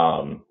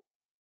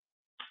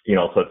 You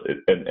know, so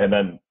and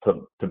then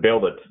to be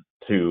able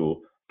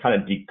to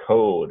kind of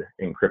decode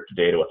encrypted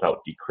data without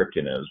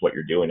decrypting it is what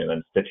you're doing, and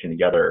then stitching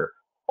together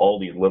all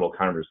these little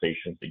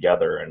conversations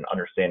together and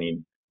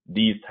understanding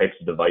these types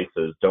of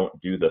devices don't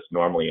do this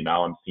normally, and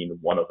now I'm seeing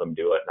one of them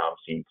do it, now I'm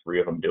seeing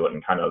three of them do it,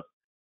 and kind of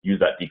use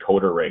that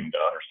decoder ring to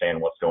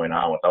understand what's going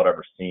on without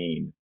ever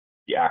seeing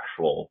the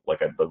actual, like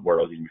the word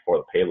I was using before,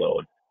 the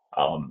payload,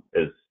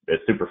 is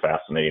super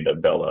fascinating to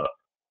be able to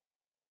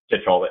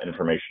stitch all that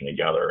information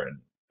together and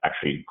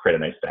actually create a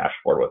nice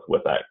dashboard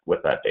with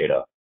that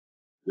data.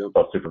 Yep.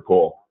 So super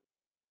cool.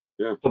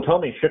 Yeah. So tell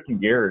me, shifting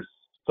gears.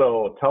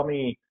 So tell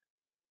me,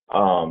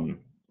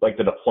 like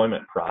the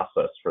deployment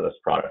process for this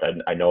product.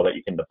 I know that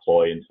you can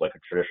deploy into like a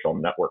traditional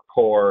network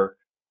core.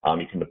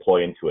 You can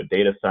deploy into a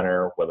data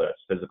center, whether it's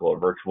physical or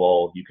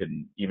virtual. You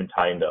can even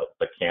tie into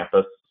the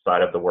campus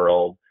side of the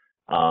world.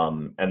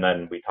 And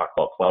then we talked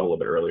about cloud a little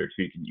bit earlier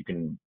too. You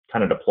can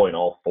kind of deploy in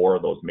all four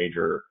of those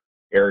major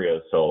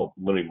areas. So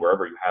literally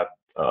wherever you have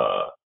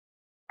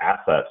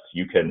assets,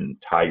 you can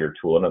tie your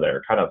tool into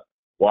there. Kind of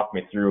walk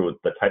me through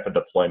the type of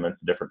deployments,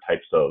 different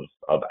types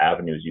of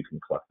avenues you can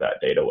collect that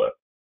data with.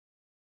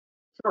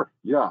 Sure.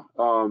 Yeah.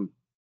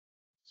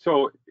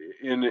 So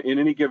in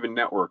any given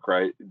network,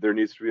 right, there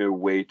needs to be a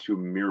way to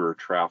mirror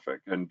traffic.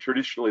 And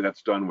traditionally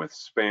that's done with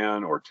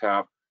span or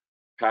tap,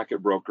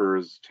 packet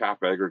brokers, tap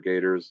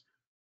aggregators.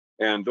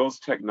 And those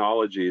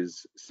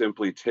technologies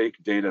simply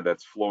take data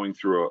that's flowing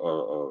through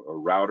a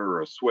router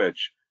or a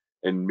switch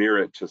and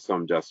mirror it to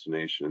some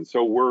destination. And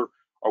so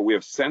we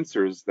have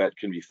sensors that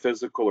can be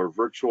physical or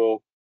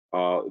virtual.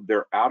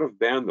 They're out of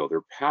band though,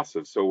 they're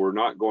passive. So we're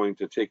not going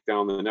to take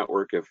down the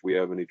network if we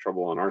have any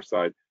trouble on our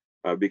side,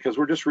 because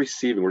we're just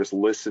receiving, we're just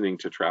listening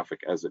to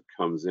traffic as it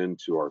comes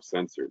into our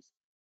sensors.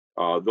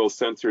 Those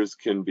sensors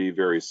can be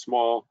very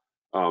small.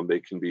 They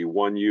can be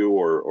 1U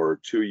or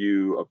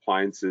 2U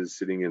appliances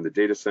sitting in the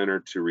data center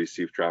to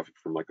receive traffic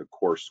from like a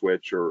core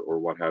switch or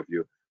what have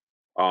you.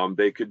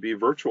 They could be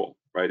virtual,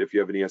 right? If you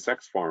have an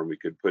ESX farm, we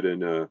could put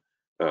in a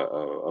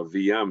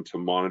VM to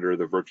monitor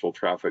the virtual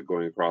traffic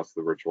going across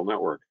the virtual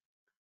network.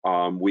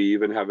 We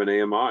even have an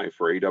AMI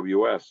for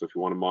AWS. So if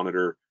you want to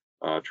monitor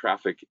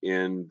traffic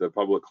in the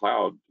public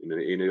cloud in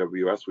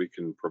AWS, we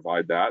can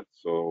provide that.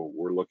 So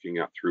we're looking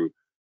at through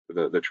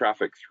the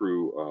traffic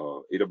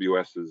through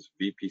AWS's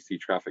VPC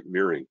traffic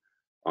mirroring.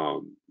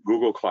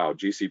 Google Cloud,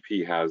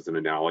 GCP, has an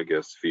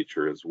analogous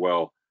feature as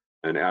well,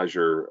 and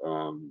Azure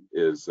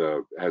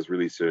has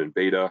released it in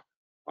beta,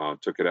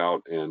 took it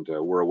out, and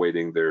we're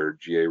awaiting their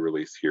GA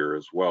release here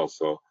as well.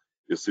 So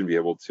you'll soon be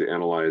able to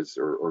analyze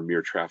or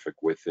mirror traffic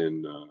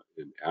within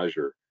in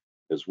Azure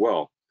as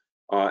well.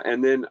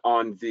 And then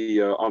on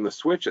the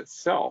switch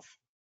itself,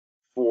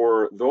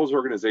 for those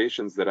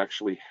organizations that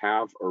actually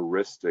have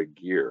Arista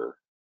gear,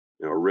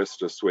 you know,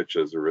 Arista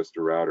switches, Arista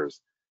routers,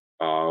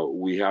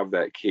 we have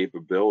that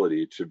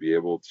capability to be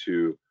able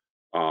to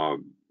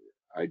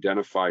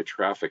identify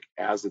traffic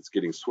as it's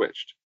getting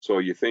switched. So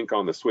you think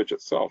on the switch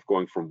itself,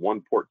 going from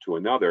one port to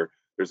another,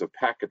 there's a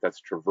packet that's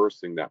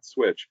traversing that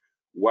switch.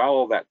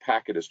 While that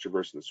packet is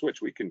traversing the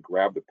switch, we can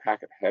grab the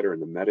packet header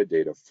and the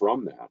metadata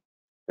from that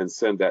and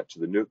send that to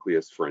the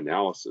nucleus for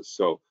analysis.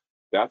 So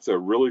that's a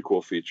really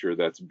cool feature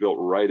that's built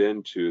right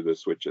into the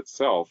switch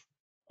itself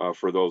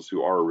for those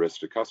who are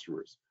Arista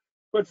customers.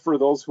 But for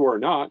those who are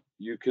not,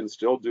 you can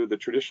still do the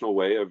traditional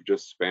way of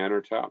just span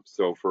or tap.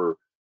 So for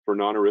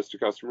non-Arista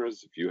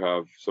customers, if you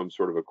have some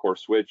sort of a core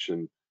switch,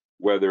 and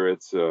whether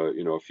it's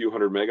you know, a few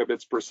hundred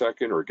megabits per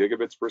second or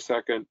gigabits per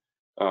second,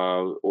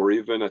 or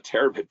even a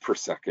terabit per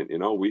second, you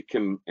know, we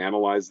can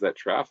analyze that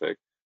traffic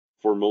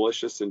for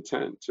malicious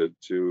intent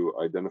to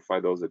identify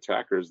those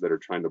attackers that are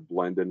trying to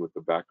blend in with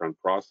the background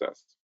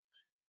process.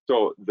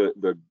 So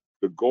the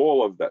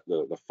goal of that,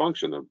 the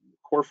function, the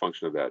core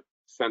function of that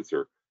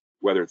sensor,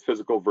 whether it's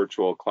physical,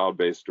 virtual,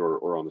 cloud-based,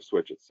 or on the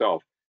switch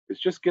itself, is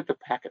just get the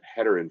packet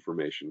header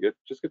information,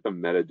 just get the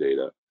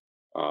metadata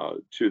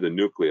to the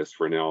nucleus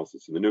for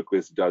analysis. And the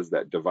nucleus does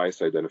that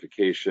device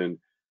identification,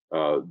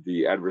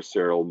 the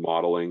adversarial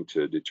modeling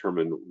to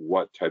determine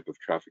what type of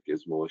traffic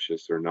is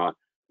malicious or not,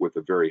 with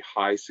a very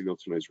high signal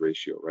to noise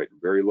ratio, right?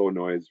 Very low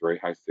noise, very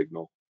high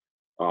signal.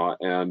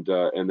 And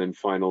then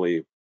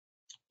finally,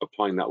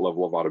 applying that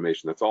level of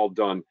automation. That's all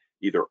done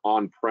either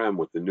on-prem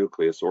with the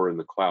nucleus or in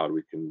the cloud.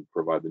 We can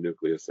provide the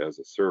nucleus as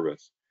a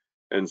service.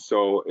 And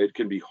so it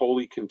can be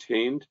wholly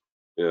contained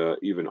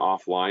even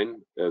offline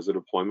as a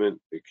deployment.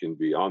 It can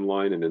be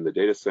online and in the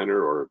data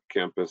center or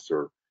campus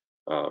or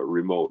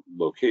remote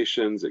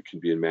locations. It can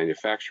be in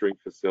manufacturing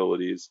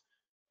facilities,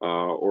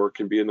 or it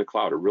can be in the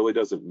cloud. It really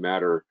doesn't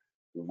matter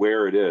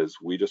where it is.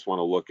 We just want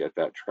to look at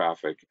that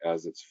traffic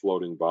as it's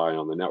floating by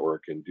on the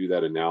network and do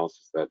that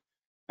analysis, that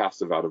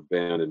passive out of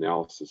band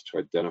analysis, to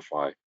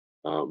identify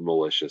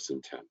malicious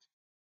intent.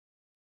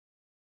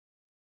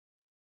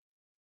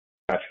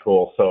 That's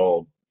cool.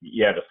 So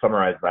yeah, to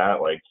summarize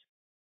that, like,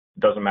 it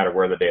doesn't matter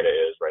where the data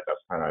is, right? That's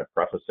kind of how I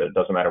prefaced it. It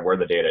doesn't matter where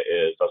the data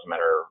is, doesn't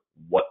matter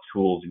what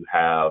tools you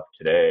have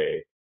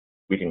today.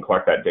 We can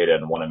collect that data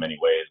in one of many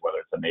ways, whether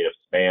it's a native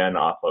span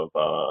off of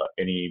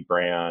any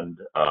brand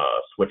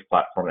switch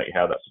platform that you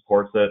have that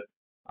supports it.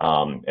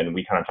 And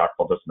we kind of talked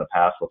about this in the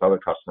past with other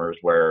customers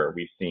where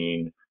we've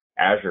seen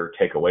Azure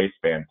take away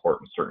span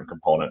port in certain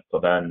components. So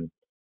then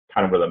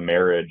kind of where the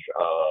marriage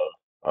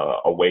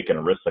of Awake and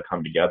Arista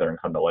come together and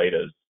come to light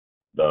is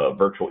the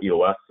virtual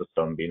EOS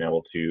system being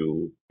able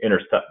to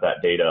intercept that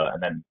data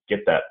and then get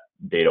that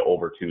data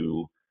over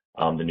to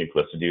the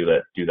nucleus to do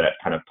that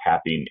kind of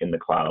tapping in the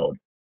cloud.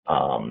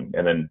 And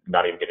then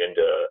not even get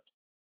into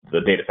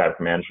the data fabric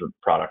management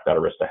product that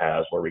Arista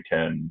has, where we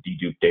can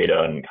dedupe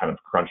data and kind of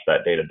crunch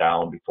that data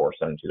down before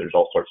sending to. There's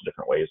all sorts of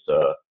different ways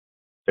to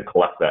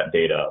collect that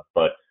data.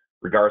 But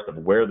regardless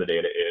of where the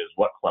data is,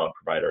 what cloud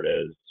provider it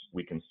is,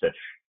 we can stitch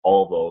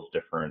all those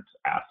different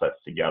assets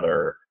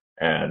together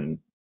and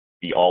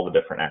be all the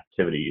different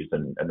activities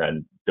and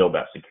then build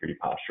that security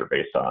posture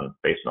based on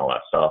all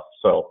that stuff.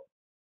 So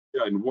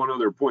yeah, and one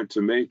other point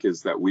to make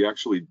is that we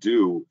actually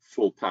do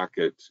full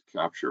packet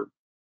capture,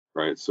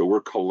 right? So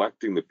we're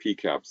collecting the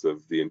PCAPs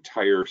of the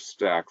entire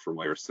stack from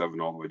layer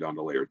 7 all the way down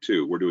to layer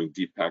 2. We're doing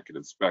deep packet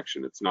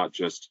inspection. It's not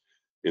just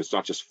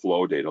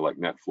flow data like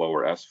NetFlow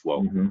or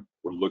SFlow. mm-hmm.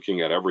 We're looking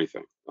at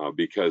everything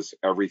because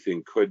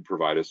everything could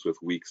provide us with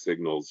weak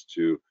signals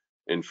to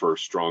infer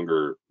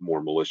stronger,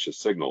 more malicious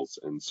signals.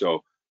 And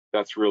so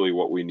that's really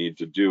what we need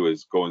to do,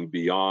 is going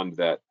beyond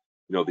that,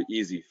 the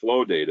easy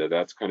flow data.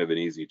 That's kind of an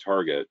easy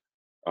target,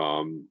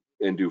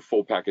 and do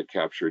full packet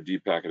capture,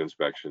 deep packet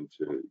inspection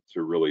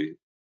to really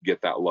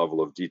get that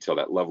level of detail,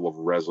 that level of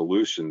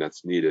resolution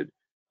that's needed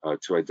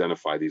to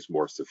identify these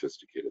more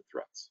sophisticated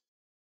threats.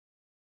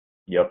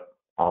 Yep,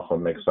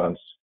 awesome, makes sense.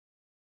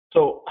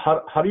 So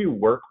how do you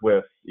work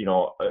with,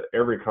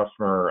 every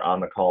customer on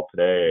the call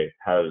today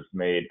has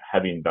made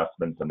heavy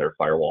investments in their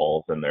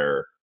firewalls, and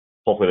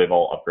hopefully they've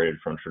all upgraded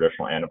from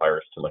traditional antivirus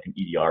to like an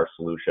EDR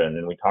solution.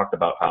 And we talked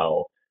about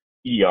how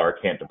EDR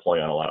can't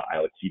deploy on a lot of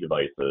IoT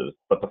devices,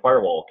 but the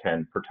firewall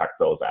can protect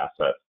those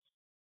assets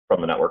from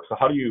the network. So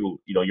how do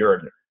you're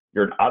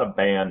an out of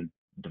band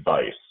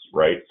device,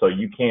 right? So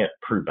you can't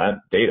prevent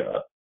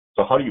data.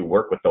 So how do you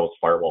work with those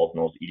firewalls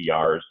and those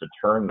EDRs to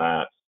turn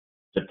that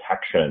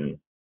detection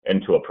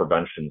into a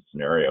prevention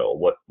scenario?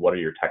 What are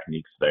your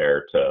techniques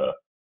there to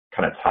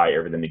kind of tie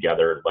everything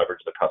together, leverage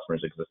the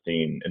customer's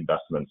existing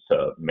investments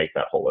to make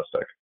that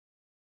holistic?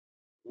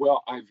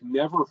 Well, I've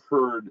never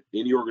heard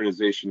any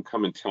organization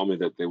come and tell me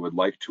that they would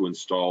like to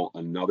install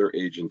another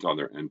agent on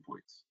their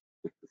endpoints.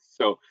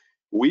 So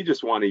we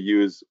just want to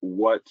use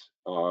what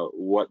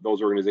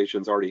those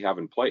organizations already have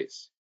in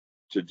place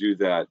to do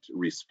that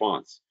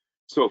response.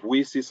 So if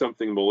we see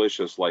something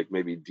malicious, like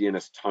maybe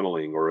DNS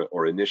tunneling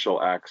or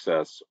initial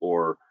access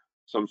or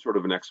some sort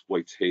of an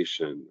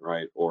exploitation,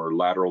 right, or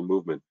lateral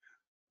movement,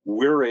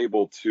 we're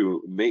able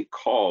to make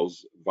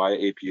calls via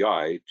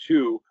API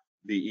to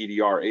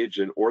the EDR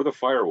agent or the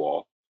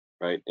firewall,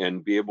 right,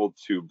 and be able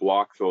to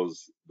block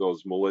those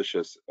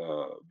malicious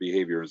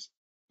behaviors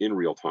in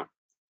real time.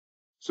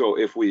 So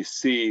if we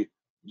see,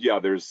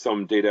 there's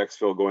some data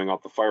exfil going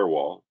out the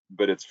firewall,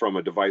 but it's from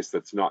a device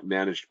that's not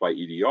managed by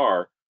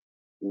EDR,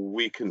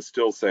 we can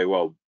still say,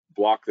 well,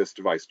 block this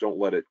device, don't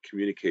let it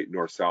communicate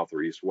north, south,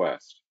 or east,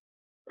 west,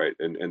 right?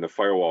 And the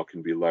firewall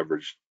can be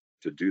leveraged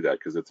to do that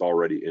because it's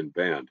already in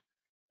band.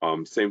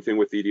 Same thing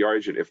with the EDR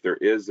agent. If there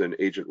is an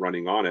agent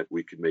running on it,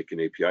 we could make an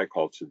API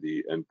call to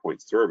the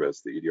endpoint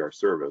service, the EDR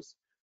service,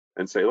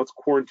 and say, let's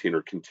quarantine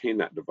or contain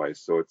that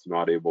device so it's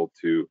not able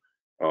to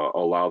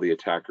allow the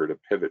attacker to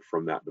pivot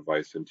from that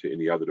device into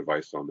any other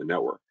device on the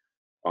network.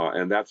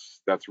 And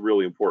that's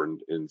really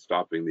important in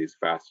stopping these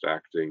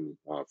fast-acting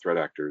threat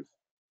actors.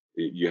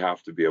 You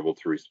have to be able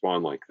to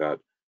respond like that.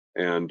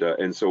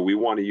 And so we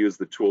want to use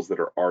the tools that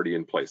are already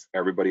in place.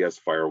 Everybody has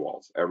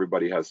firewalls.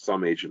 Everybody has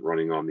some agent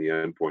running on the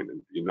endpoint,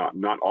 and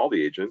not all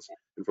the agents.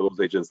 And for those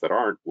agents that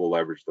aren't, we'll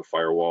leverage the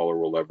firewall or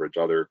we'll leverage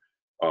other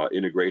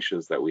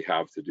integrations that we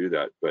have to do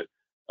that. But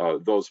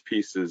those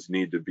pieces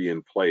need to be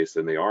in place,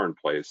 and they are in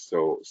place,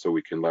 so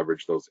we can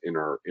leverage those in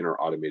our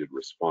automated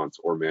response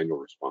or manual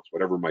response,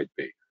 whatever it might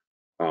be.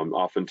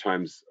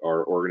 Oftentimes,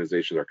 our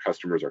organizations, our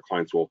customers, our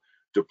clients will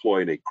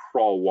deploy in a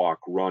crawl, walk,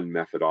 run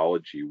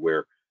methodology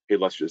where, hey,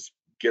 let's just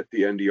get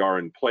the NDR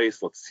in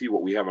place. Let's see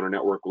what we have on our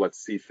network.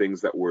 Let's see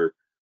things that we're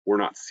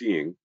not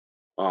seeing.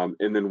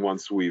 And then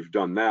once we've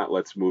done that,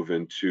 let's move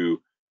into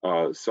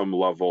some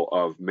level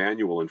of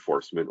manual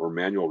enforcement or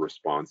manual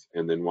response.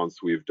 And then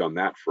once we've done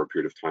that for a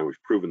period of time,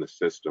 we've proven the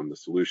system, the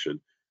solution,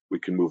 we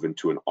can move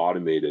into an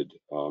automated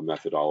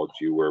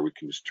methodology where we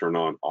can just turn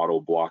on auto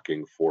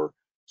blocking for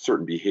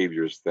certain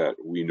behaviors that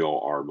we know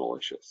are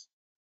malicious.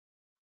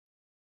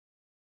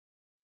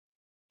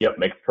 Yep,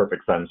 makes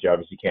perfect sense. You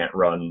obviously can't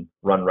run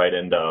right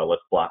into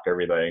let's block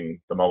everything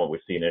the moment we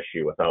see an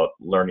issue without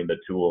learning the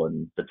tool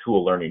and the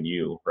tool learning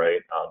you, right?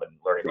 And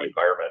learning the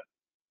environment.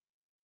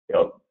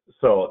 Yep.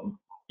 So,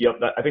 yep,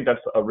 I think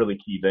that's a really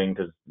key thing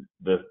because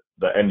the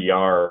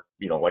NDR,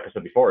 like I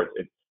said before,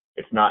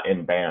 it's not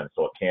in band,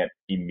 so it can't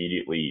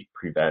immediately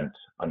prevent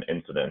an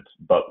incident.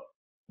 But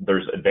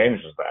there's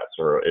advantages to that.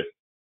 So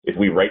if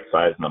we right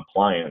size an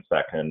appliance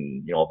that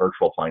can, a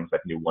virtual appliance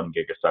that can do 1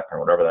 gig a second or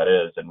whatever that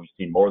is, and we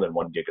see more than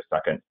 1 gig a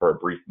second for a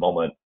brief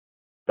moment,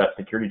 that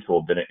security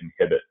tool didn't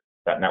inhibit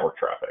that network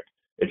traffic.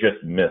 It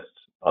just missed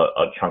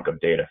a chunk of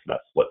data for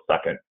that split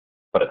second,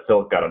 but it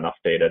still got enough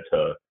data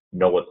to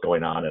know what's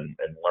going on and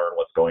learn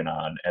what's going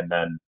on, and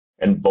then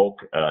invoke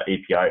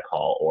API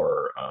call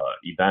or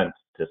event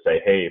to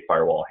say, hey,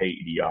 firewall, hey,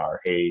 EDR,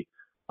 hey,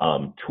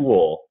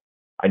 tool,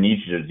 I need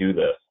you to do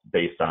this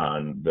based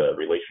on the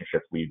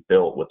relationships we've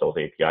built with those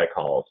API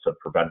calls to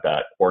prevent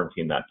that,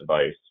 quarantine that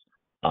device,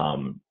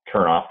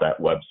 turn off that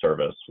web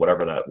service,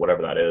 whatever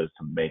that is,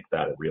 to make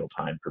that a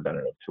real-time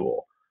preventative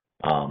tool.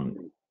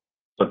 So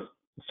it's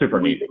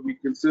super neat. We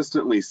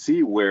consistently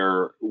see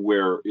where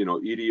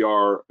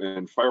EDR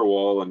and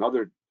firewall and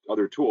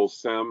other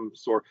tools, SIEM,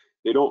 SOAR,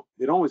 they don't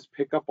always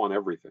pick up on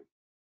everything,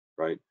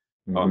 right?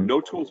 Mm-hmm. No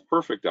tool's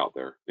perfect out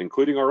there,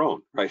 including our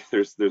own, right?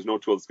 There's no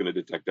tool that's going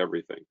to detect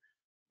everything.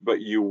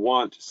 But you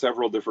want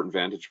several different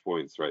vantage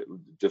points, right?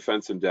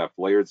 Defense in depth,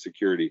 layered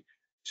security,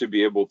 to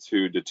be able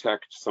to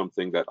detect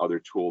something that other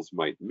tools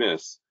might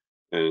miss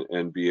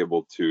and be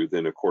able to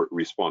then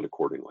respond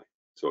accordingly.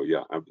 So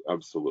yeah,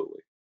 absolutely.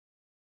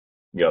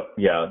 Yep.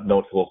 Yeah.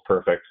 No tool's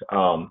perfect.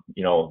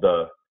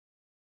 The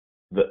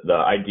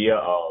idea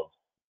of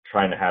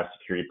trying to have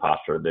security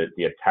posture,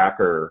 the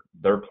attacker,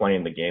 they're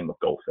playing the game of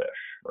Go Fish,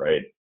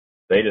 right?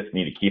 They just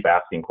need to keep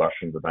asking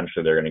questions.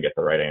 Eventually, they're going to get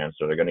the right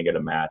answer. They're going to get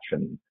a match,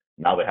 and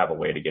now they have a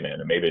way to get in.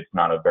 And maybe it's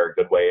not a very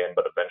good way in,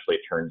 but eventually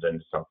it turns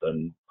into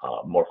something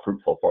more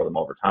fruitful for them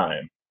over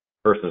time.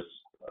 Versus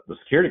the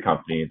security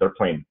company, they're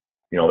playing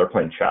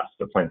chess.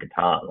 They're playing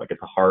Catan. Like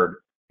it's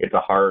a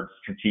hard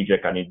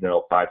strategic. I need to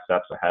know 5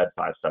 steps ahead,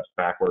 5 steps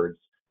backwards.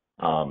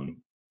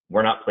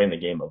 We're not playing the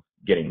game of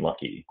getting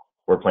lucky.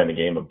 We're playing the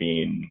game of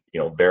being,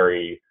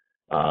 very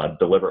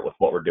deliberate with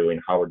what we're doing,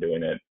 how we're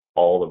doing it,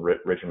 all the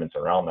regiments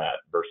around that,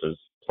 versus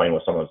playing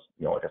with someone's,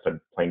 like I said,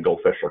 playing Go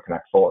Fish or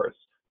Connect Four.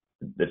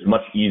 It's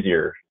much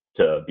easier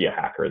to be a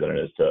hacker than it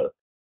is to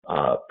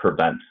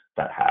prevent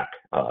that hack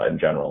in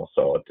general.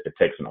 So it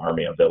takes an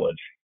army, a village.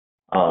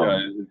 Yeah,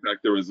 in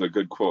fact, there was a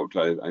good quote.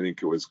 I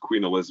think it was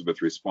Queen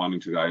Elizabeth responding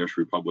to the Irish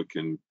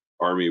Republican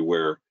Army,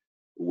 or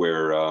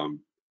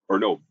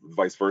no,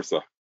 vice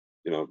versa.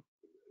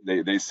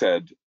 They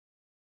said,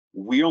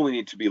 we only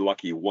need to be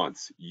lucky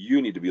once.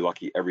 You need to be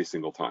lucky every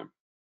single time,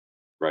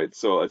 right?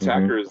 So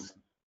attackers,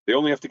 they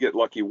only have to get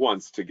lucky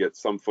once to get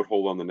some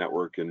foothold on the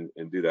network and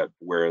do that.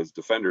 Whereas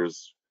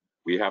defenders,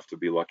 we have to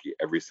be lucky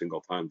every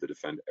single time to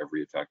defend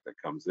every attack that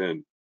comes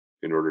in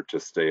order to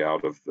stay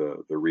out of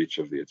the reach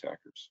of the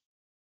attackers.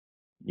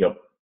 Yep.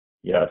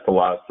 Yeah, it's a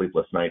lot of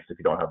sleepless nights if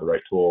you don't have the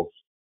right tools.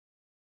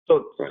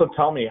 So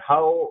tell me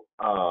how,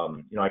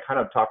 I kind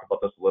of talked about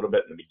this a little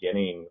bit in the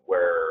beginning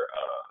where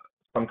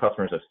some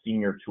customers have seen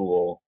your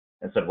tool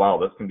and said, wow,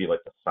 this can be like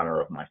the center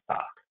of my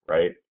SOC,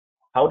 right?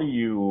 How do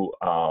you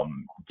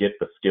get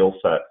the skill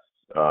sets,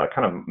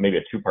 kind of maybe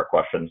a 2-part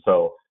question.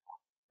 So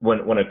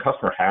when a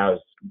customer has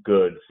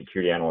good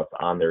security analysts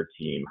on their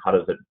team, how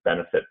does it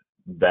benefit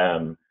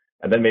them?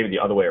 And then maybe the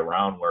other way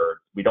around, where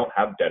we don't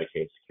have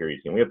dedicated security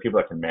team. We have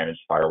people that can manage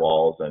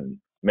firewalls and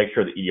make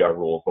sure the EDR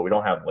rules, but we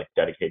don't have like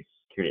dedicated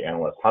security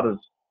analysts. How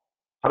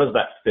does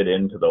that fit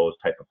into those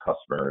type of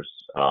customers?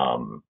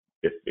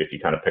 If you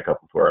kind of pick up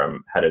with where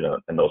I'm headed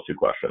in those 2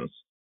 questions.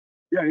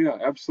 Yeah,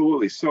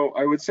 absolutely. So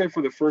I would say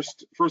for the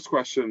first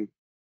question,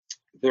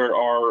 there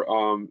are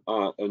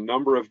a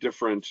number of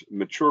different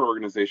mature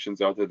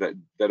organizations out there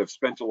that have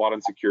spent a lot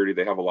on security.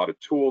 They have a lot of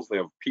tools, they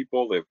have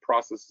people, they have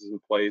processes in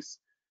place.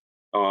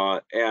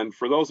 And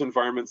for those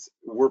environments,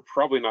 we're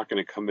probably not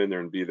going to come in there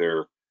and be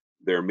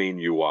their main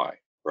UI,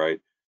 right?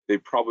 They're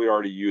probably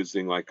already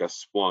using like a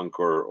Splunk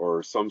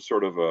or some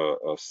sort of a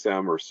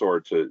SIEM or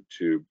SOAR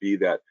to be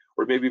that,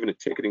 or maybe even a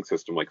ticketing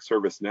system like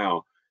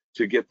ServiceNow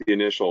to get the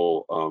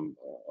initial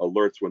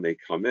alerts when they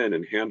come in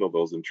and handle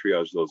those and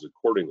triage those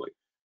accordingly.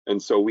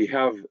 And so we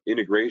have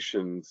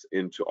integrations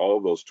into all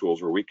of those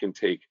tools where we can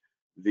take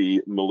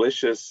the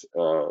malicious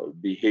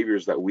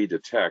behaviors that we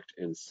detect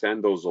and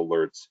send those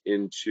alerts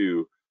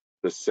into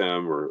the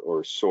SIEM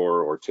or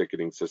SOAR or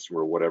ticketing system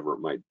or whatever it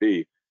might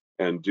be,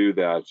 and do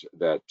that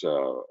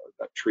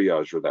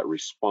triage or that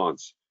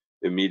response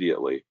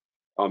immediately.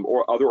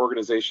 Or other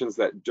organizations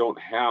that don't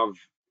have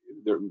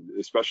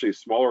especially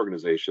small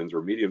organizations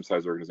or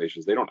medium-sized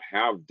organizations, they don't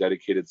have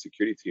dedicated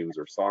security teams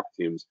or SOC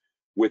teams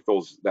with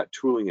that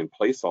tooling in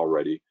place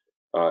already,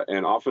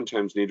 and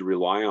oftentimes need to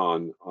rely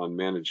on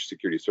managed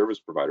security service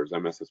providers,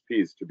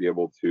 MSSPs, to be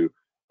able to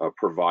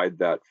provide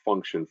that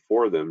function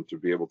for them to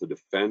be able to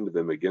defend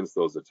them against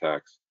those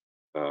attacks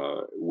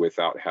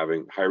without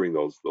hiring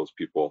those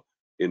people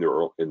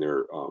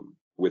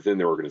within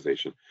their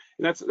organization.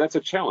 And that's a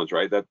challenge,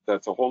 right?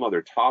 That's a whole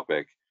other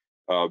topic,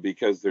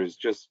 because there's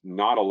just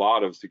not a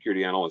lot of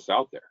security analysts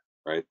out there,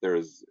 right?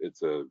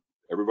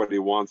 Everybody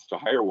wants to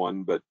hire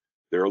one, but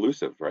they're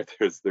elusive, right?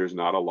 There's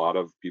not a lot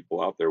of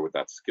people out there with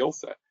that skill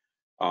set.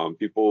 A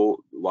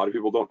lot of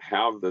people don't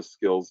have the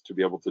skills to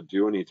be able to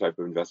do any type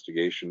of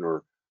investigation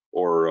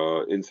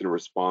or incident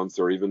response,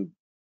 or even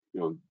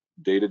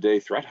day-to-day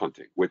threat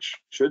hunting, which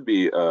should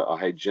be a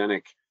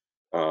hygienic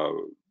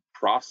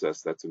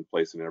process that's in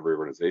place in every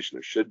organization.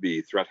 There should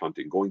be threat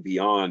hunting going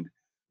beyond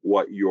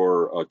what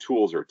your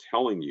tools are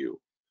telling you.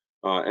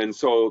 And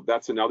so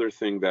that's another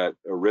thing that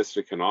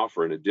Arista can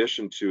offer. In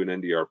addition to an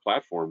NDR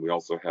platform, we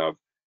also have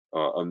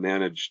a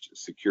managed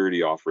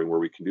security offering where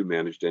we can do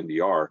managed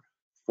NDR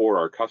for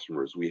our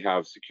customers. We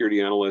have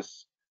security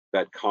analysts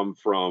that come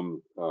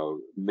from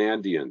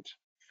Mandiant,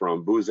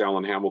 from Booz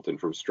Allen Hamilton,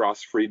 from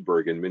Strauss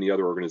Friedberg, and many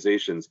other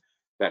organizations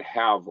that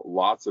have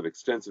lots of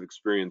extensive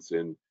experience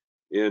in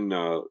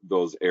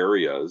those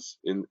areas,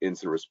 in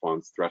incident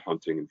response, threat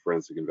hunting, and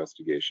forensic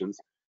investigations.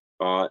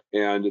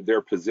 And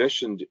they're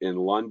positioned in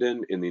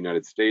London, in the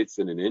United States,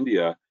 and in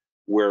India,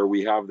 where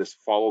we have this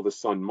follow the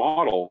sun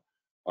model.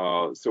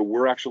 So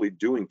we're actually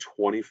doing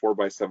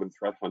 24/7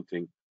 threat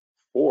hunting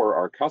for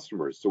our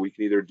customers. So we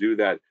can either do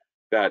that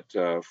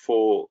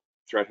full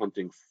threat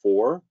hunting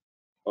for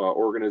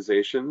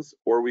organizations,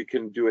 or we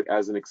can do it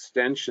as an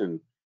extension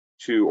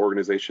to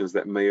organizations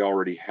that may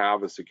already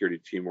have a security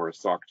team or a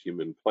SOC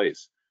team in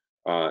place.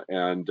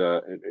 And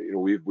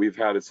we've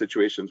had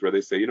situations where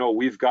they say,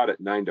 we've got it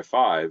 9 to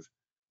 5,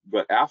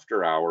 but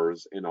after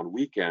hours and on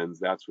weekends,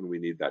 that's when we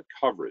need that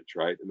coverage,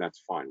 right? And that's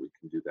fine, we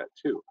can do that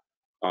too.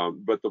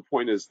 But the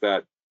point is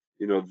that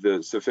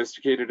the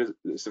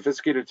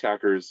sophisticated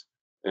attackers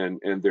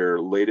and their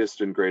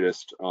latest and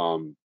greatest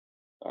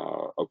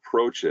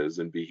approaches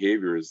and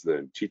behaviors,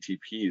 the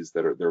TTPs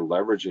that they're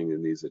leveraging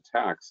in these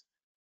attacks,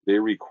 they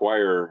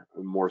require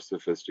more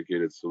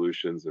sophisticated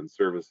solutions and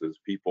services,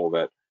 people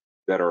that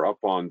are up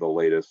on the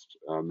latest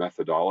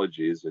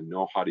methodologies and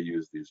know how to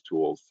use these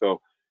tools.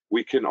 So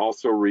we can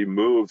also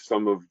remove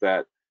some of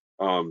that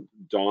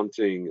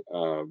daunting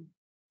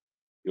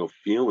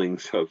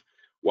feelings of,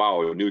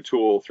 wow, a new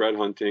tool, threat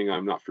hunting,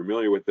 I'm not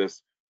familiar with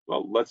this.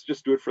 Well, let's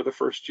just do it for the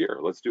first year.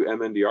 Let's do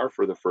MNDR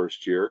for the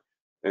first year.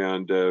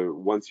 And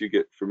once you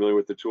get familiar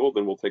with the tool,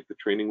 then we'll take the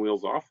training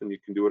wheels off and you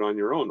can do it on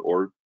your own,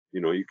 or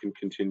you can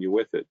continue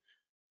with it.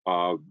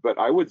 But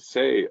I would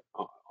say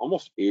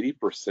almost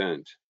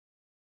 80%,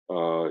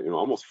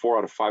 almost 4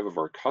 out of 5 of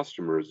our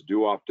customers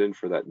do opt in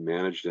for that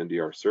managed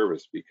NDR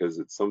service, because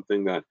it's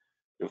something that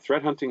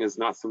threat hunting is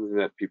not something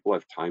that people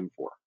have time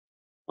for.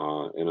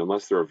 And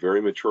unless they're a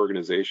very mature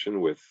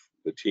organization with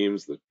the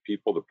teams, the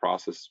people, the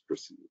process,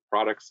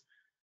 products,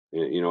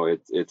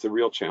 it's a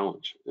real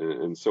challenge.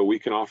 And so we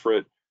can offer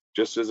it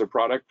just as a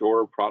product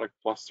or product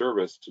plus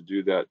service to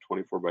do that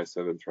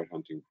 24/7 threat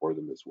hunting for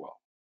them as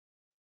well.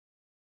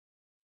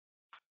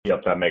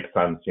 Yep, that makes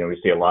sense. We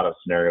see a lot of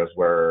scenarios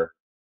where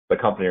the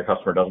company or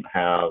customer doesn't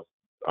have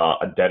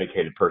a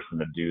dedicated person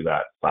to do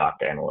that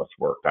SOC analyst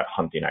work, that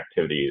hunting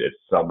activity. It's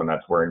someone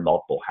that's wearing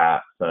multiple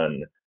hats,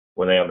 and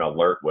when they have an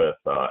alert with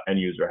end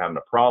user having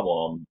a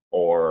problem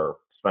or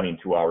spending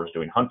 2 hours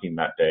doing hunting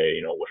that day,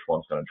 which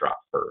one's going to drop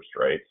first,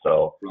 right?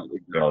 So Right,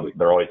 exactly.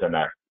 they're always in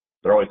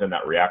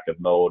that reactive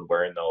mode,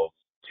 wearing those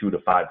 2 to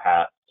 5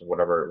 hats,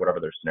 whatever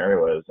their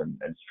scenario is, and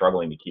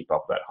struggling to keep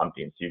up with that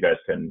hunting. So you guys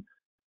can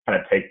kind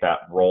of take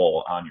that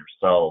role on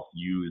yourself,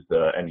 use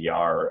the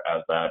NDR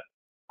as that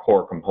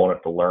core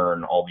component to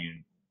learn all the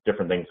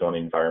different things on the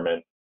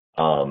environment,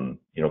 kind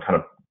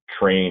of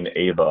train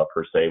Ava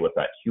per se with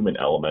that human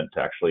element to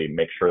actually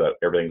make sure that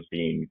everything's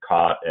being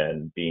caught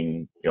and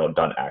being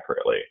done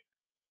accurately.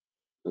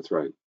 That's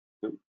right.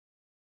 Yep.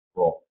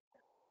 Cool.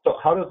 So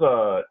how does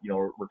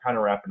we're kind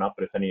of wrapping up,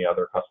 but if any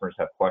other customers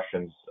have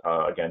questions,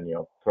 again,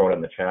 throw it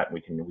in the chat and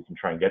we can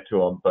try and get to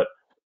them. But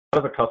how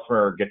does a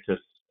customer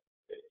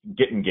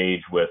get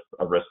engaged with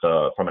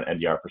Arista from an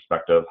NDR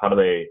perspective? How do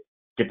they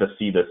get to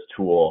see this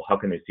tool? How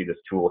can they see this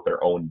tool with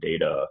their own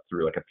data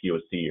through like a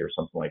POC or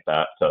something like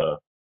that, to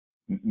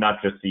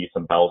not just see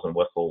some bells and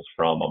whistles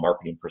from a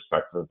marketing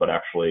perspective, but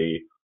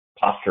actually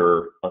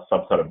posture a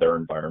subset of their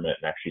environment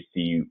and actually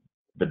see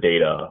the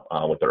data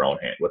with their own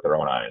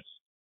eyes?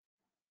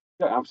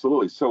 Yeah,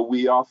 absolutely. So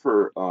we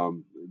offer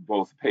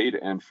both paid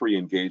and free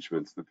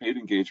engagements. The paid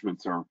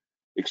engagements are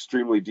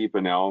extremely deep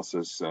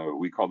analysis.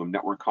 We call them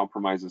network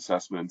compromise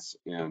assessments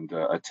and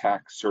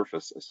attack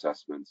surface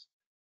assessments.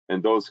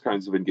 And those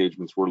kinds of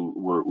engagements,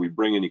 we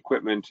bring in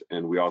equipment,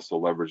 and we also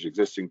leverage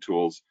existing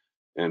tools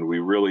And we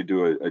really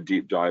do a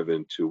deep dive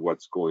into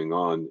what's going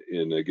on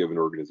in a given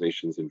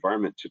organization's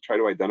environment to try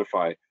to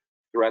identify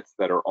threats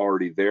that are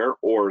already there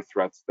or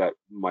threats that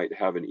might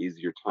have an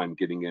easier time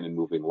getting in and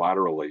moving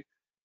laterally.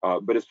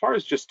 But as far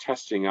as just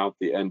testing out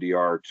the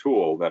NDR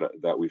tool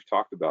that we've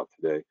talked about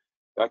today,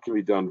 that can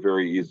be done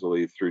very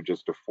easily through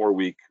just a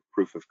 4-week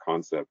proof of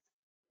concept,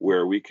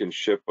 where we can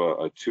ship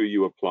a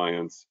 2U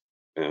appliance,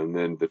 and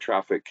then the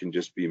traffic can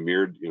just be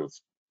mirrored.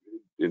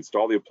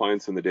 Install the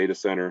appliance in the data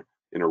center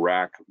in a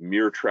rack,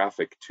 mirror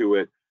traffic to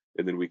it,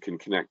 and then we can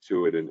connect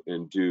to it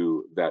and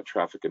do that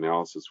traffic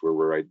analysis where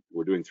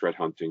we're doing threat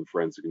hunting,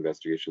 forensic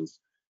investigations,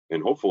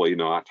 and hopefully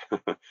not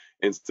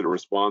incident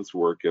response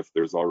work if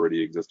there's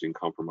already existing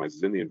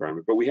compromises in the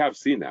environment. But we have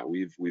seen that.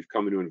 We've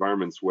come into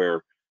environments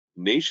where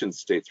nation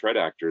state threat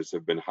actors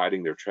have been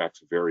hiding their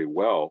tracks very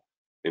well,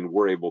 and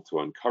we're able to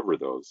uncover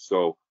those.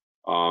 So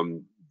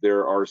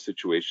there are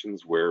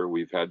situations where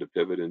we've had to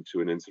pivot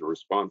into an incident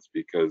response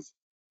because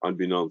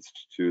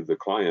unbeknownst to the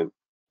client,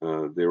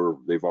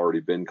 they've already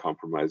been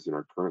compromised and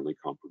are currently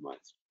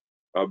compromised.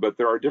 But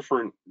there are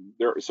different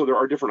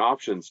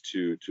options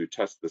to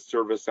test the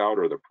service out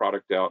or the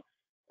product out,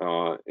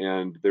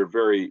 and they're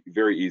very,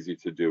 very easy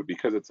to do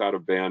because it's out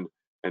of band,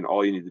 and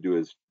all you need to do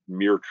is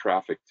mirror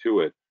traffic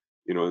to it.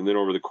 And then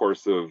over the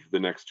course of the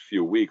next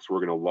few weeks, we're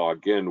going to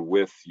log in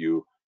with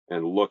you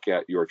and look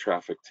at your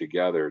traffic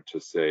together to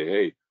say,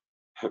 hey,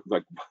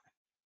 like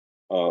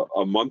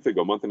a month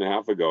and a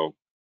half ago,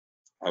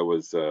 I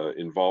was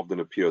involved in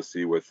a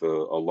POC with a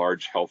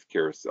large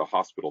healthcare, a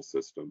hospital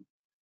system.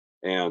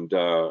 And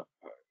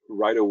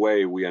right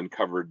away, we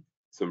uncovered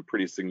some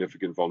pretty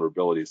significant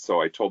vulnerabilities.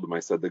 So I told them, I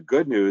said, the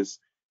good news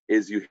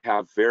is you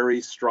have very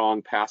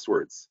strong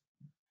passwords.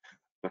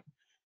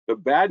 The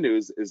bad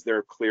news is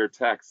they're clear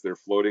text. They're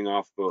floating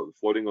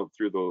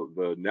through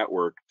the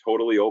network,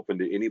 totally open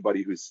to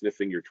anybody who's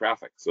sniffing your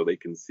traffic, so they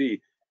can see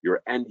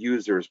your end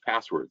user's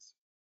passwords.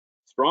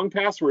 Strong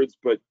passwords,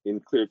 but in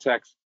clear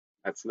text,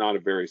 that's not a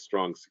very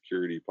strong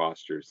security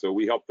posture. So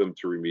we help them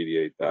to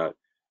remediate that.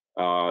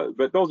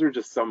 But those are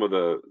just some of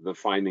the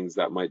findings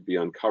that might be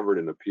uncovered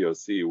in a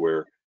POC,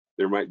 where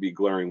there might be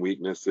glaring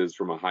weaknesses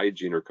from a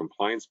hygiene or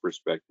compliance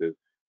perspective,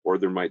 or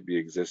there might be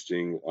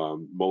existing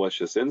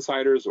malicious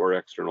insiders or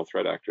external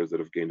threat actors that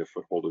have gained a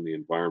foothold in the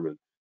environment.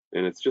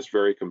 And it's just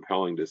very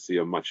compelling to see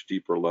a much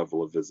deeper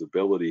level of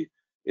visibility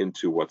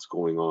into what's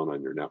going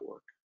on your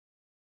network.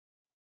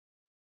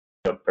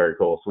 Yep, very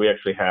cool. So we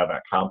actually have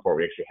at Comport,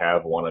 we actually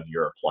have one of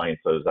your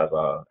appliances as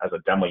a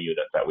demo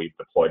unit that we've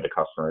deployed to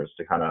customers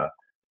to kind of,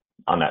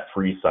 on that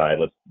free side,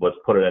 let's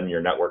put it in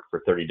your network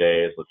for 30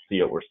 days. Let's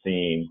see what we're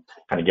seeing,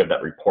 kind of give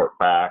that report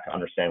back,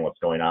 understand what's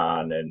going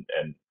on, and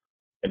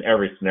in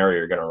every scenario,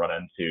 you're going to run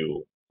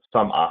into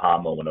some aha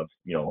moment of,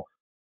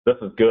 this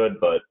is good,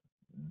 but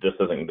this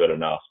isn't good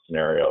enough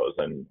scenarios,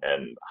 and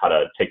how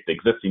to take the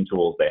existing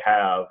tools they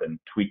have and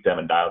tweak them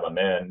and dial them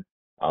in.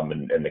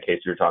 In the case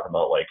you're talking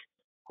about, like,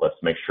 let's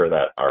make sure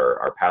that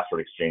our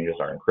password exchanges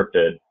are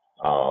encrypted.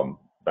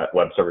 That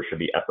web server should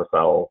be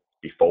SSL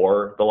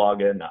before the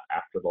login, not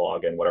after the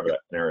login, whatever that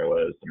scenario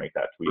is, to make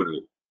that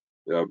tweak.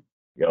 Yep.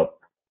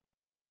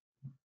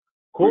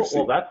 Cool.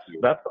 Well,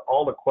 that's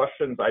all the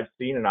questions I've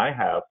seen and I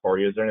have for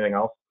you. Is there anything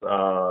else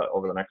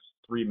over the next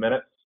 3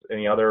 minutes?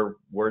 Any other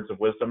words of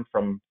wisdom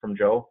from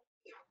Joe?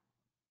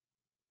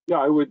 Yeah,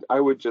 I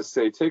would just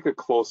say take a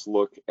close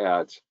look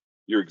at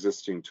your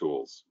existing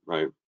tools,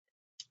 right?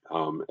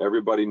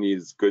 Everybody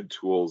needs good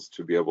tools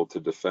to be able to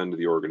defend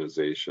the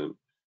organization.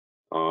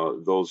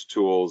 Those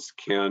tools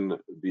can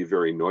be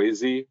very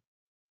noisy.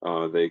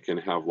 They can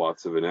have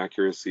lots of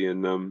inaccuracy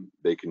in them.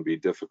 They can be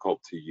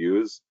difficult to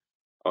use.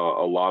 A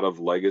lot of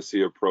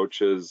legacy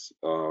approaches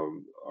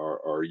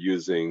are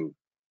using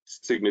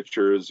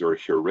signatures or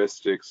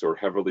heuristics, or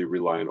heavily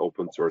rely on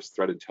open source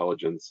threat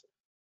intelligence,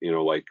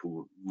 like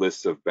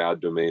lists of bad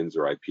domains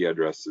or IP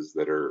addresses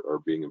that are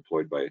being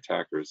employed by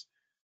attackers.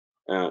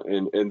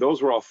 And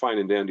those were all fine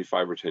and dandy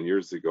 5 or 10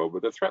 years ago,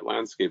 but the threat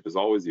landscape is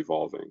always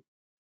evolving.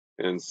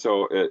 And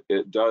so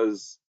it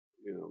does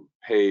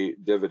pay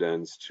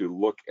dividends to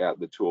look at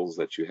the tools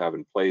that you have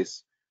in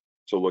place,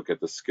 to look at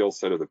the skill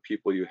set of the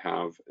people you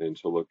have, and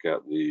to look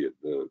at the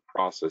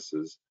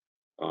processes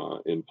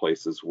in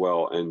place as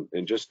well,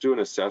 and just do an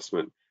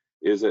assessment.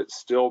 Is it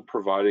still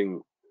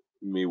providing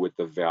me with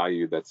the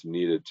value that's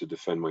needed to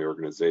defend my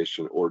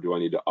organization, or do I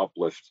need to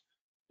uplift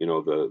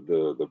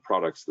the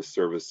products, the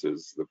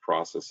services, the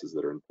processes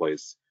that are in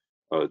place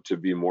to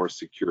be more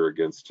secure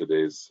against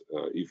today's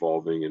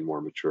evolving and more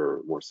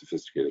mature, more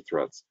sophisticated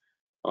threats?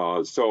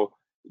 So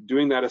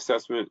doing that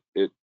assessment,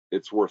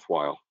 it's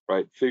worthwhile,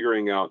 right?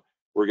 Figuring out,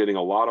 we're getting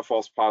a lot of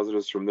false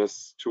positives from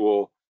this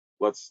tool.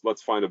 Let's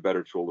find a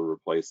better tool to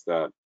replace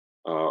that,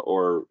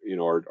 or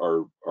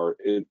our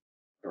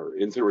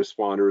incident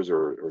responders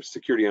or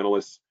security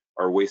analysts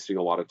are wasting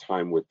a lot of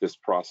time with this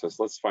process.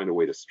 Let's find a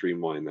way to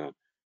streamline that.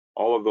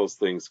 All of those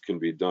things can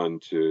be done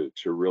to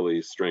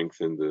really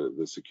strengthen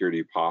the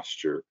security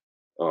posture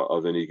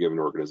of any given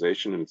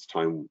organization, and it's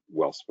time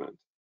well spent.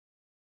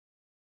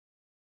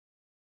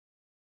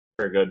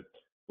 Very good.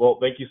 Well,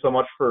 thank you so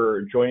much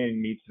for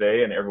joining me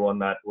today, and everyone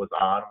that was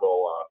on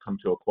will come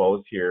to a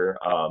close here.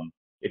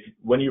 If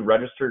when you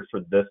registered for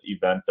this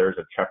event, there's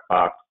a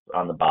checkbox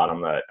on the bottom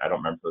that I don't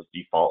remember if it was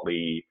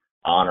defaultly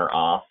on or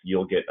off.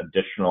 You'll get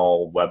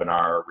additional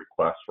webinar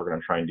requests. We're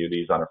going to try and do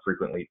these on a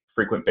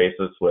frequent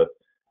basis with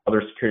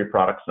other security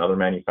products and other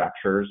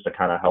manufacturers to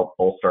kind of help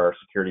bolster our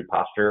security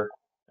posture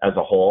as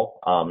a whole.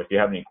 If you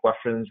have any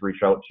questions,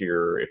 reach out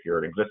to if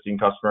you're an existing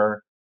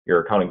customer,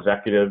 your account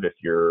executive. If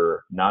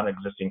you're not an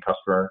existing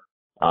customer,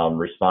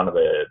 respond to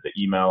the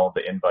email,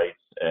 the invites,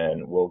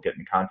 and we'll get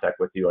in contact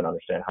with you and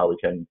understand how we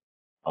can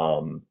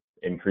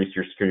increase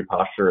your security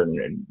posture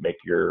and make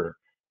your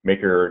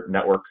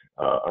network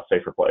a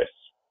safer place.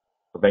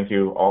 So thank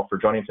you all for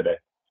joining today.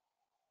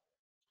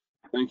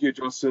 Thank you,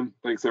 Justin.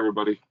 Thanks,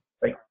 everybody.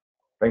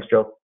 Thanks,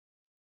 Joe.